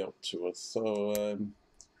the way up to us, so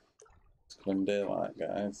it's going daylight,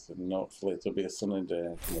 guys, and hopefully it'll be a sunny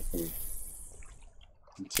day. We can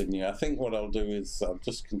continue. I think what I'll do is I'll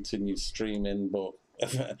just continue streaming, but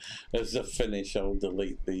as a finish, I'll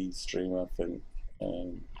delete the stream. I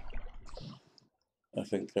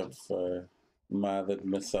think I've mothered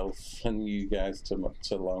myself and you guys too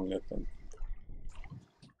long. I think.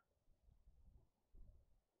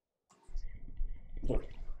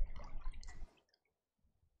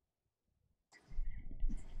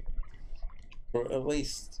 But at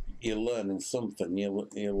least you're learning something.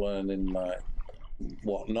 You're learning like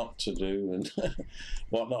what not to do and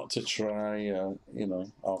what not to try. You know,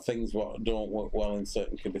 or things what don't work well in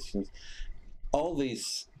certain conditions. All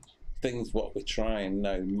these things what we're trying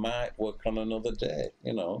now might work on another day.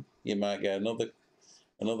 You know, you might get another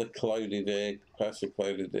cloudy day, partially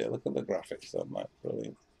cloudy day. Look at the graphics on that,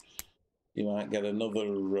 brilliant. You might get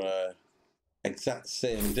another exact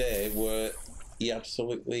same day where you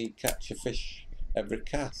absolutely catch a fish every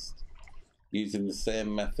cast using the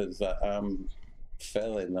same methods that I'm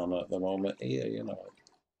failing on at the moment here. You know,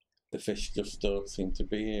 the fish just don't seem to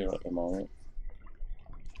be here at the moment.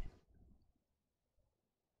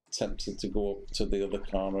 Tempted to go up to the other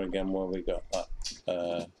corner again where we got that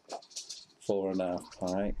 4.5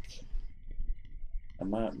 pike. I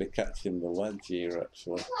might be catching the ledge here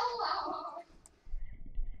actually.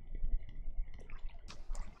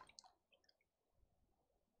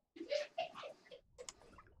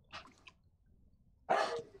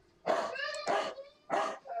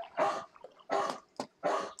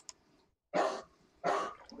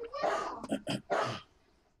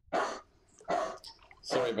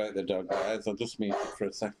 Sorry about the dog, guys. I'll just mute it for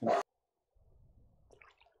a second.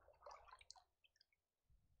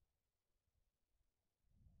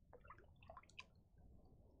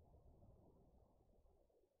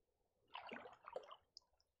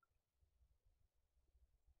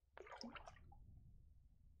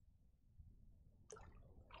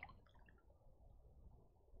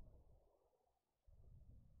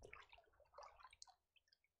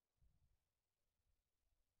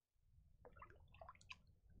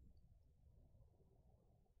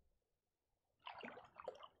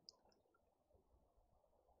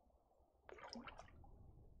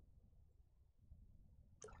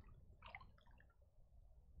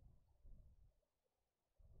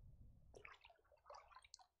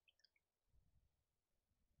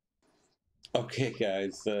 Okay,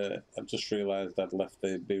 guys, I've just realised I'd left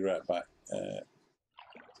the Be Right Back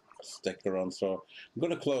sticker on, so I'm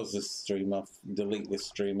going to close this stream off, delete this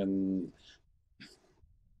stream, and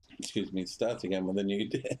excuse me, start again with a new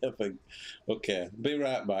day. I think. Okay, be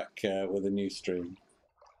right back with a new stream.